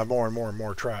other more and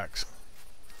more tracks.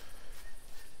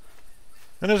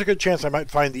 And there's a good chance I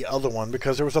might find the other one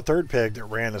because there was a third pig that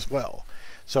ran as well.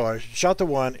 So I shot the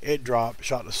one, it dropped,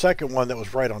 shot the second one that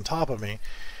was right on top of me,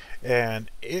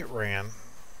 and it ran,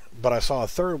 but I saw a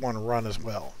third one run as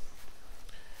well.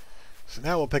 So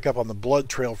now we'll pick up on the blood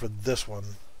trail for this one.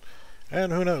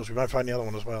 And who knows, we might find the other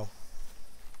one as well.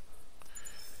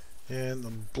 And the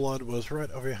blood was right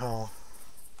over here.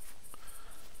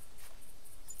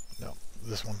 No,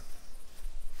 this one.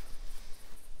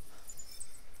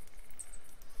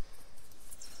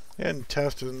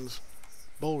 Intestines.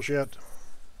 Bullshit.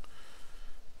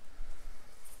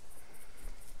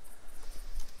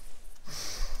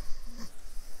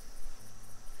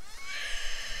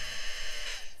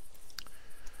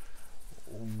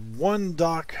 One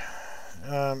doc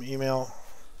email.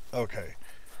 Okay.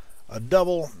 A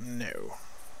double? No.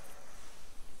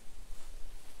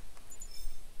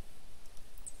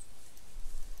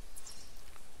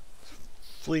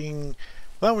 Fleeing.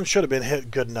 That one should have been hit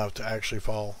good enough to actually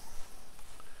fall.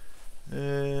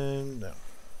 And no.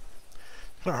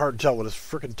 It's kind of hard to tell with this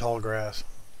frickin' tall grass.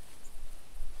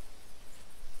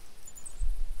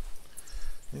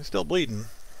 He's still bleeding.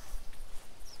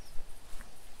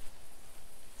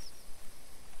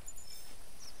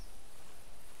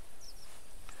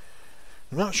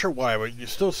 I'm not sure why, but you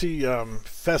still see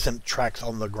pheasant tracks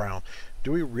on the ground.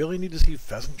 Do we really need to see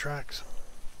pheasant tracks?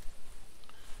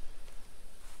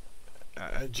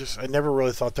 I never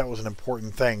really thought that was an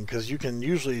important thing, because you can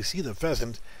usually see the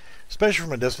pheasant, especially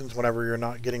from a distance whenever you're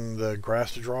not getting the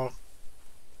grass to draw.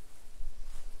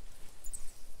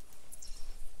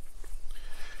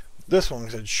 This one,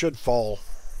 it should fall.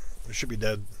 It should be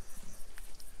dead.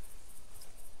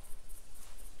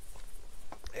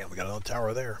 And we got another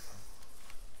tower there.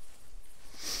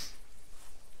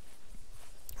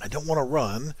 I don't want to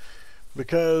run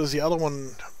because the other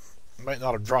one might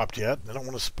not have dropped yet. I don't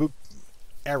want to spook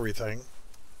everything.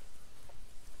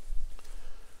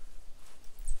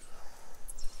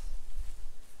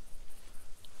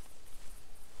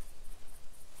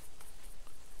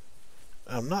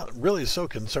 I'm not really so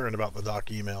concerned about the doc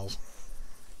emails.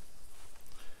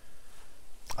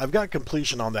 I've got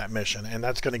completion on that mission, and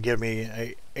that's going to give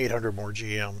me 800 more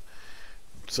GM.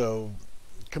 So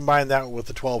combine that with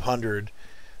the 1200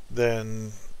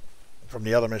 then from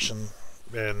the other mission,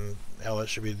 and hell, that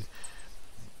should be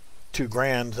 $2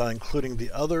 grand, not including the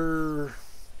other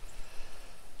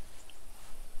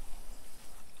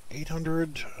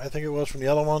 800, I think it was, from the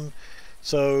other one.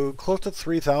 So close to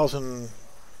 3,000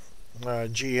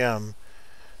 GM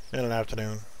in an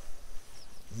afternoon,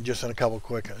 just in a couple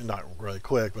quick, not really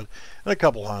quick, but in a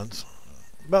couple hunts.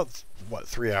 About what,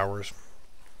 3 hours.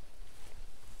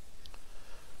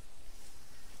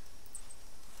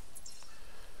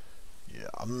 Yeah,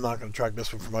 I'm not going to track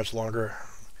this one for much longer.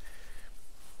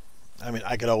 I mean,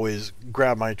 I could always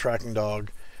grab my tracking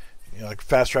dog, you know, like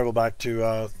fast travel back to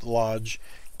the lodge,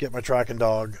 get my tracking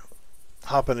dog,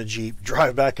 hop in a Jeep,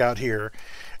 drive back out here,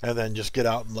 and then just get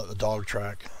out and let the dog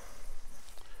track.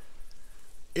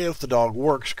 If the dog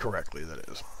works correctly, that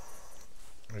is.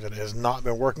 It has not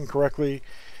been working correctly,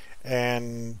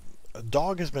 and a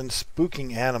dog has been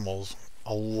spooking animals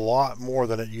a lot more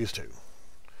than it used to.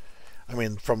 I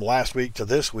mean, from last week to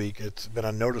this week, it's been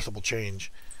a noticeable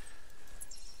change.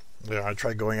 You know, I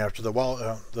tried going after the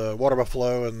water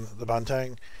buffalo and the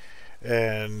bantang,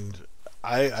 and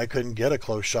I couldn't get a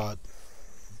close shot.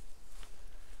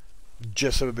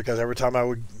 Just so because every time I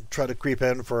would try to creep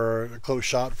in for a close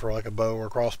shot for like a bow or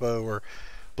crossbow or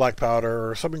black powder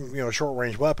or something, you know, short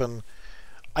range weapon,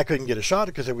 I couldn't get a shot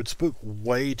because they would spook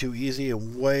way too easy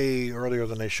and way earlier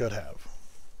than they should have.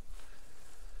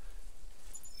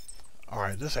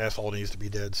 Alright, this asshole needs to be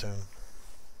dead soon.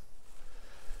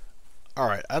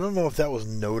 Alright, I don't know if that was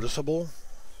noticeable,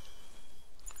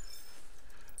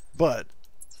 but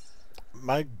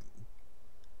my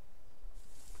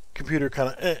computer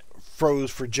kind of froze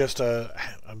for just a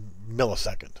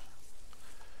millisecond.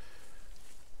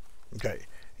 Okay,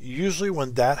 usually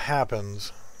when that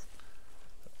happens,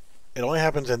 it only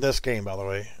happens in this game, by the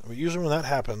way. Usually when that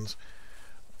happens,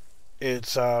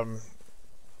 it's the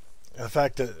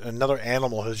fact that another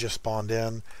animal has just spawned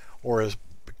in or has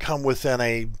come within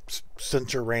a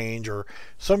sensor range or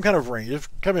some kind of range. It's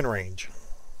come in range.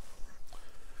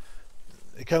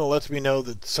 It kind of lets me know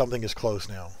that something is close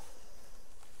now.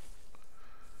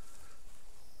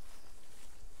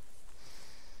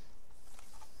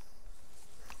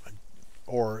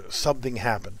 Or something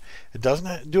happened. It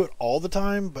doesn't do it all the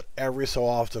time, but every so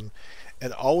often.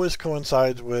 It always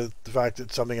coincides with the fact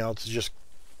that something else just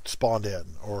spawned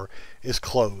in or is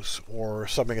close or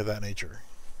something of that nature.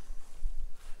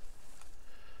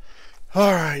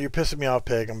 Alright, you're pissing me off,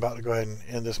 pig. I'm about to go ahead and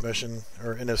end this mission,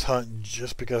 or end this hunt,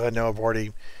 just because I know I've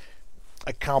already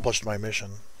accomplished my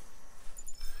mission.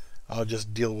 I'll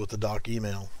just deal with the doc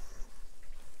email.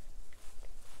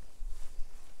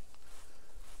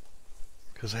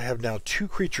 Because I have now 2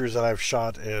 creatures that I've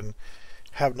shot and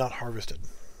have not harvested.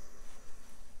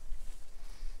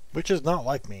 Which is not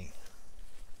like me.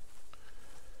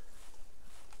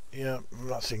 Yeah, I'm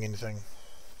not seeing anything.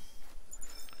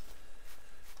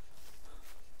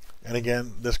 And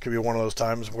again, this could be one of those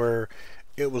times where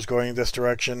it was going this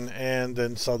direction and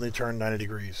then suddenly turned 90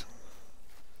 degrees.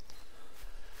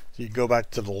 So you go back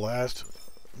to the last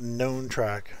known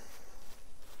track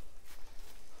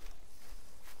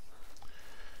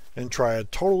and try a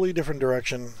totally different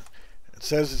direction. It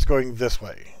says it's going this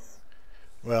way.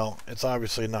 Well, it's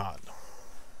obviously not.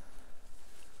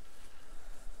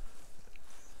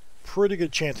 Pretty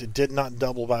good chance it did not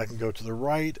double back and go to the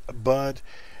right, but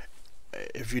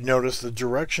if you notice the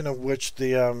direction of which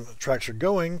the tracks are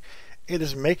going, it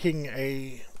is making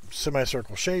a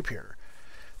semicircle shape here.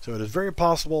 So it is very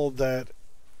possible that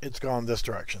it's gone this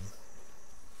direction.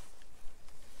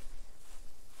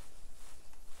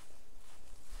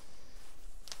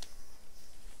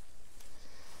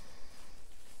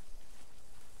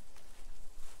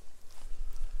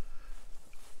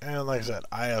 And like I said,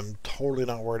 I am totally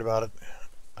not worried about it.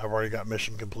 I've already got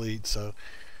mission complete, so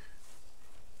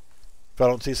if I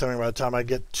don't see something by the time I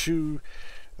get to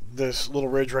this little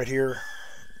ridge right here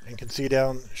and can see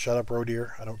down, shut up, roe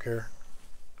deer. I don't care.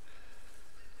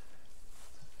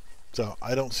 So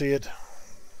I don't see it.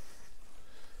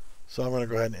 So I'm going to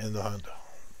go ahead and end the hunt.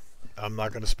 I'm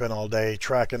not going to spend all day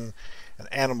tracking an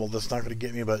animal that's not going to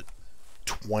get me but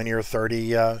 20 or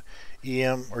 30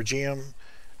 EM or GM.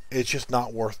 It's just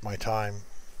not worth my time.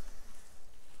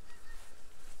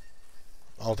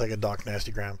 I'll take a Doc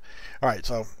Nastygram. Alright,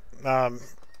 so let's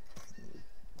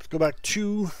go back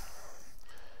to,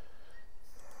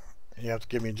 you have to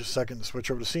give me just a second to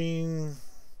switch over to scene.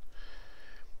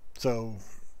 So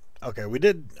okay,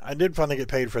 I did finally get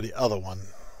paid for the other one,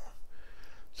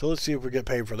 so let's see if we get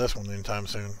paid for this one anytime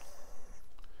soon.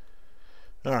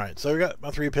 Alright, so we got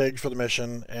my 3 pigs for the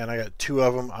mission, and I got 2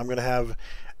 of them. I'm gonna have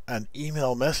an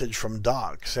email message from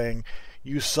Doc saying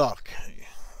you suck.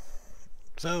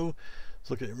 So let's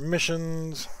look at your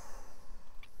missions.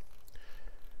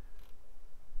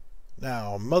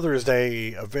 Now, Mother's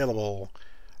Day available.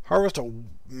 Harvest a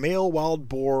male wild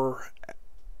boar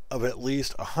of at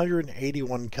least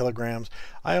 181 kilograms.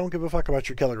 I don't give a fuck about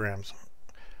your kilograms.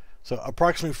 So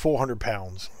approximately 400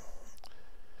 pounds.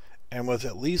 And with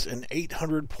at least an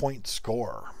 800 point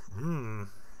score.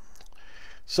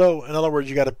 So, in other words,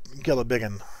 you got to kill a big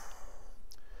one.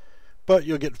 But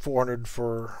you'll get 400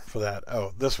 for that.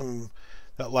 Oh, this one,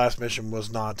 that last mission was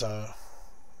not, I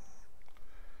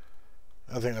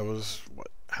think that was, what?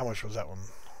 How much was that one?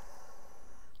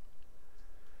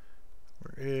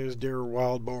 Where is deer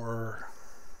wild boar?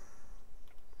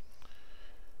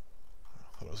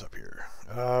 I thought it was up here.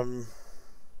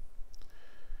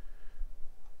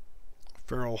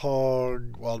 Feral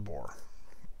hog, wild boar.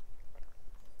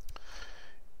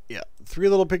 Yeah, 3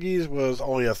 little piggies was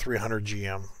only a 300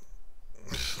 GM.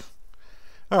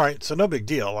 Alright, so no big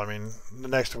deal. I mean, the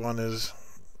next one is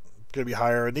going to be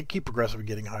higher, and they keep progressively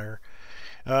getting higher.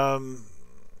 One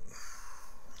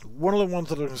of the ones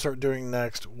that I'm going to start doing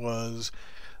next was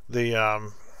the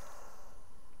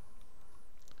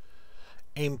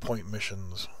aim point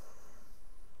missions.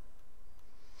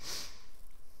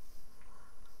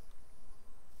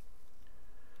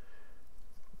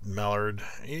 mallard.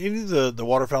 You need the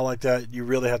waterfowl like that, you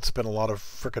really have to spend a lot of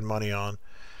frickin' money on.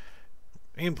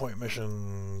 Aim point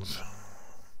missions.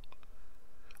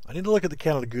 I need to look at the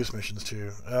Canada Goose missions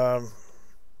too.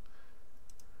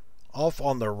 Off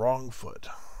on the wrong foot.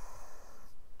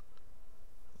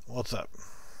 What's up?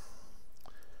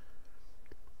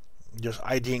 Just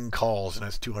IDing calls, and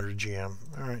that's 200 GM.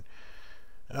 Alright.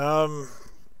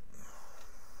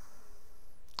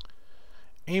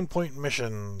 Aim point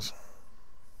missions.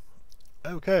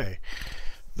 Okay.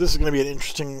 This is going to be an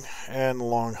interesting and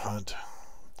long hunt.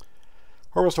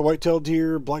 Harvest a white-tailed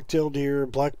deer, black-tailed deer,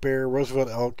 black bear, Roosevelt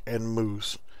elk, and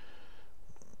moose.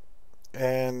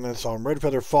 And it's on Red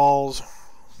Feather Falls.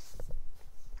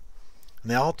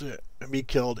 And they all have to be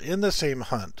killed in the same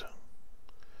hunt,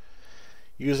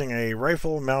 using a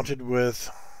rifle mounted with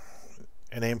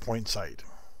an aim point sight.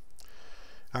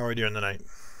 How are we doing tonight?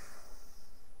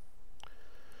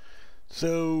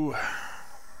 So,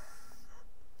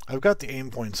 I've got the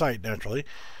aim point sight, naturally.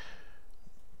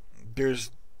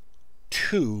 There's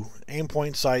 2 aim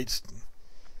point sights,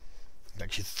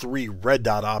 actually 3 red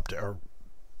dot optics, or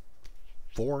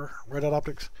 4 red dot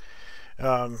optics.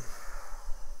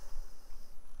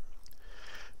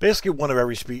 Basically, one of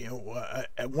every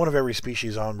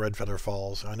species on Red Feather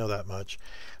Falls. I know that much.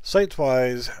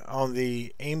 Sights-wise, on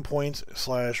the aim points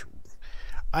slash,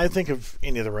 I think of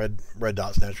any of the red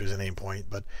dots naturally as an aim point,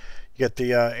 but you get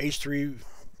the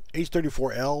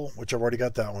H34L, which I've already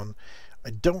got that one.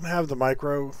 I don't have the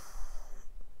micro.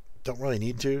 Don't really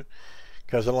need to,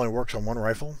 because it only works on one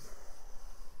rifle.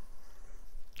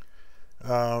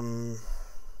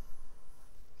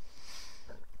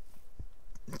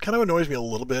 Kind of annoys me a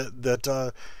little bit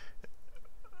that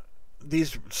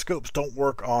these scopes don't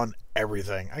work on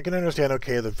everything. I can understand,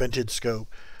 okay, the vintage scope,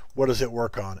 what does it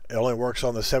work on? It only works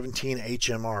on the 17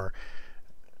 HMR.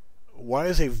 Why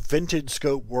does a vintage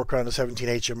scope work on a 17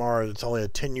 HMR that's only a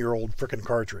 10-year-old frickin'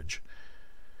 cartridge?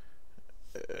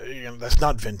 You know, that's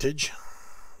not vintage,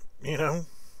 you know?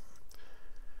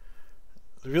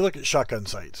 If you look at shotgun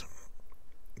sights,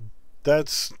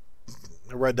 that's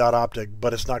a red dot optic,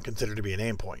 but it's not considered to be an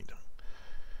aim point.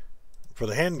 For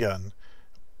the handgun,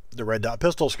 the red dot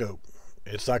pistol scope,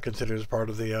 it's not considered as part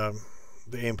of the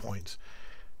aim points.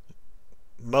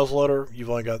 Muzzleloader, you've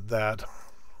only got that.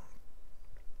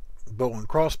 Bow and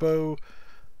crossbow,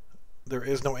 there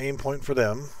is no aim point for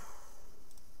them.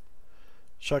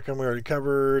 Shotgun we already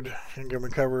covered, handgun we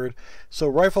covered. So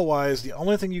rifle-wise, the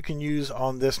only thing you can use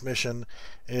on this mission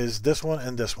is this one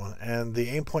and this one. And the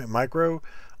aim point micro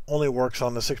only works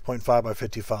on the 6.5 by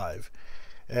 55.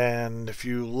 And if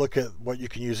you look at what you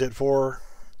can use it for,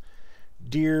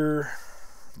 deer,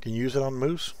 can you use it on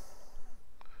moose?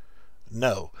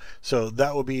 No. So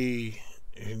that would be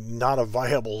not a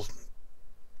viable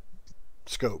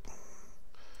scope.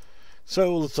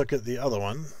 So let's look at the other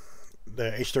one,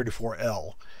 the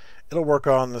H34L. It'll work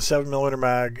on the 7mm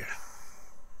mag,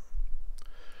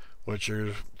 which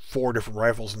are 4 different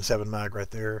rifles and 7 mag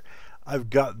right there. I've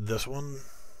got this one.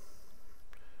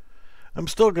 I'm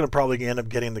still going to probably end up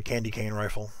getting the candy cane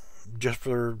rifle, just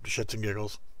for shits and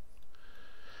giggles.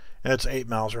 And it's 8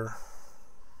 Mauser.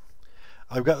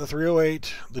 I've got the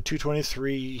 308, the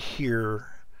 223 here.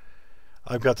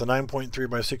 I've got the 9.3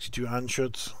 by 62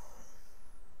 Anschutz,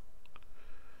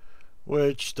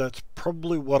 which that's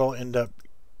probably what I'll end up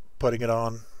putting it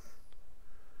on,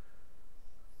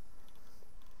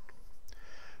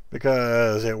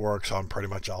 because it works on pretty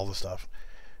much all the stuff.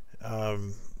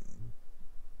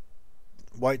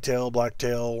 Whitetail,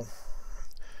 blacktail,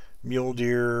 mule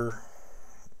deer,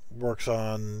 works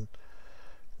on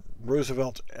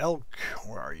Roosevelt elk.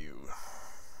 Where are you?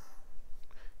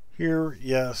 Here,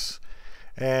 yes.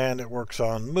 And it works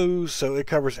on moose, so it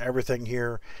covers everything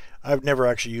here. I've never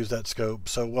actually used that scope,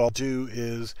 so what I'll do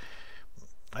is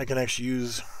I can actually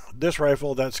use this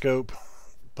rifle, that scope,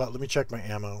 but let me check my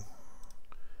ammo.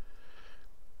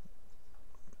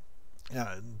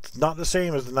 Yeah, it's not the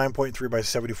same as the 9.3 by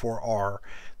 74R.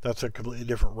 That's a completely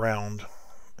different round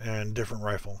and different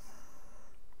rifle.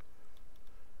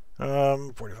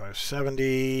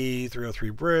 4570, 303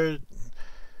 Brit,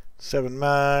 7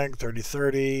 mag,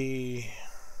 3030.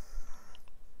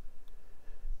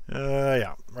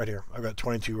 Yeah, right here. I've got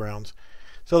 22 rounds.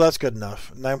 So that's good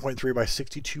enough. 9.3 by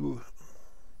 62.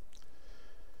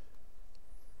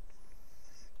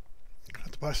 I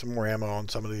have to buy some more ammo on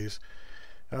some of these.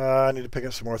 I need to pick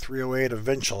up some more 308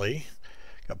 eventually.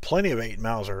 Got plenty of 8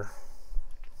 Mauser.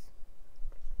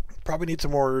 Probably need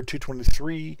some more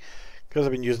 223 because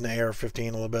I've been using the AR-15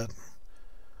 a little bit.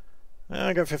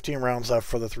 I got 15 rounds left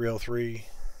for the 303.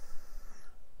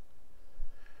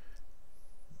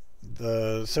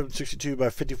 The 762 by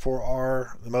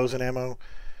 54R, the Mosin ammo.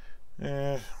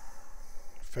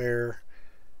 Fair.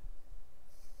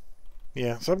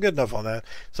 Yeah, so I'm good enough on that.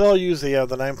 So I'll use the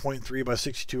 9.3 by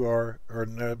 62R, or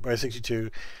no, by 62.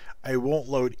 I won't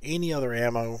load any other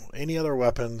ammo, any other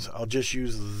weapons. I'll just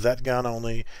use that gun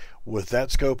only, with that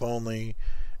scope only,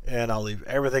 and I'll leave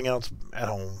everything else at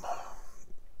home.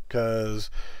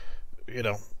 Because, you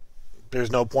know,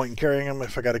 there's no point in carrying them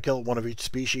if I got to kill one of each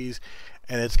species,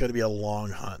 and it's going to be a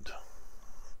long hunt.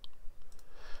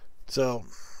 So,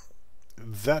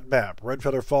 that map, Red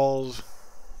Feather Falls,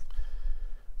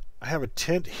 I have a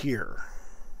tent here.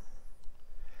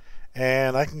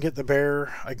 And I can get the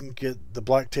bear, I can get the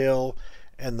blacktail,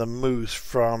 and the moose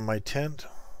from my tent.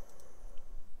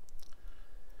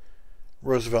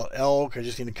 Roosevelt elk, I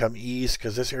just need to come east,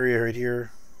 because this area right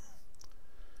here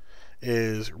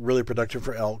is really productive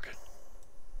for elk.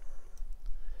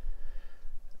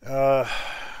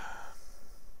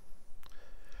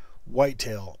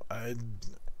 Whitetail,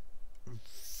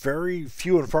 very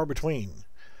few and far between.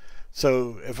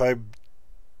 So if I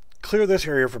clear this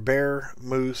area for bear,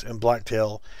 moose, and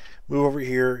blacktail, move over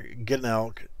here, get an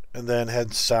elk, and then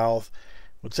head south,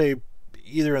 let's say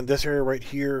either in this area right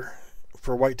here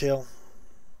for whitetail,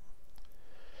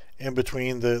 in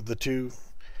between the two.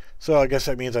 So I guess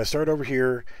that means I start over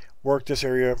here, work this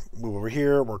area, move over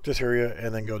here, work this area,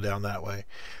 and then go down that way.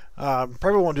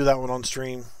 Probably won't do that one on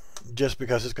stream, just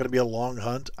because it's going to be a long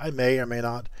hunt. I may or may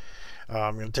not.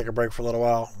 I'm going to take a break for a little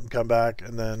while and come back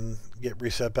and then get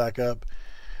reset back up.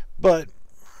 But,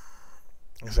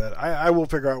 like I said, I will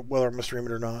figure out whether I'm going to stream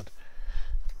it or not.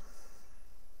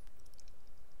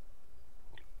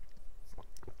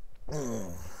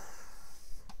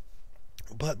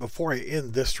 But before I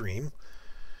end this stream,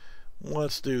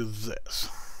 let's do this.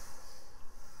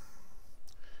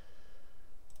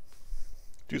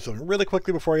 Do something really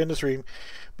quickly before I end the stream.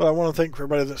 But I want to thank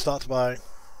everybody that stops by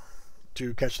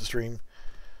to catch the stream.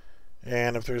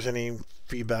 And if there's any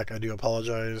feedback, I do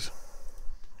apologize.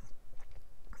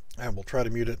 I will try to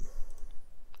mute it.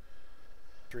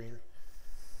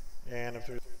 And if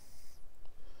there's...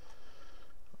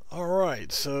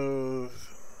 Alright, so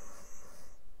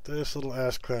this little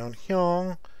ass clown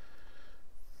Hyung,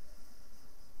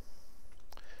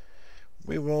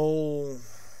 we will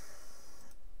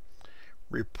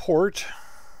report,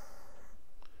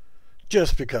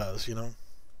 just because, you know,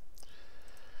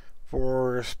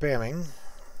 for spamming.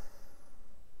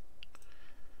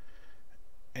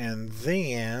 And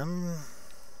then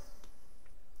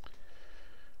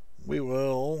we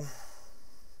will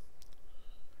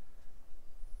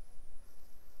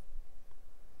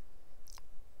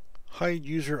hide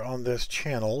user on this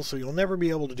channel, so you'll never be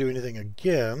able to do anything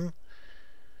again.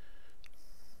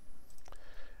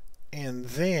 And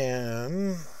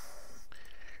then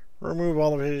remove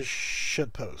all of his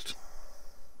shit post.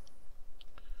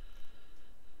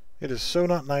 It is so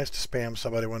not nice to spam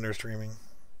somebody when they're streaming.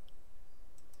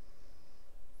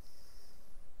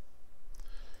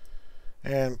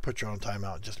 And put your own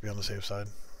timeout just to be on the safe side.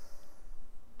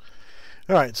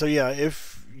 Alright, so yeah,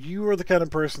 if you are the kind of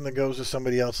person that goes to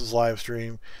somebody else's live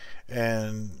stream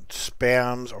and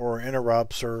spams or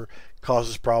interrupts or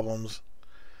causes problems,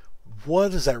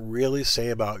 what does that really say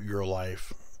about your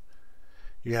life?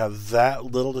 You have that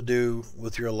little to do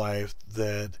with your life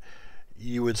that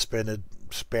you would spend it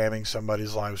spamming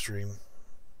somebody's live stream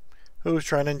who's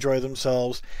trying to enjoy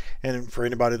themselves. And for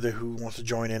anybody who wants to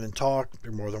join in and talk,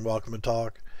 you're more than welcome to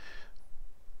talk.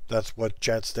 That's what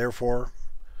chat's there for.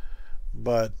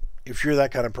 But if you're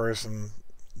that kind of person,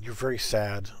 you're very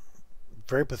sad,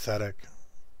 very pathetic,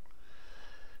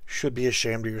 should be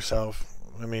ashamed of yourself.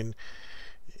 I mean,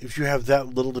 if you have that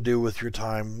little to do with your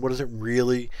time, what does it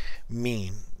really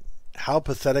mean? How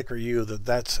pathetic are you that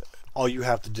that's all you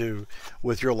have to do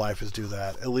with your life is do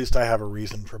that? At least I have a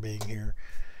reason for being here.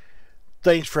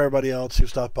 Thanks for everybody else who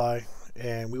stopped by,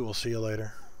 and we will see you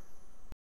later.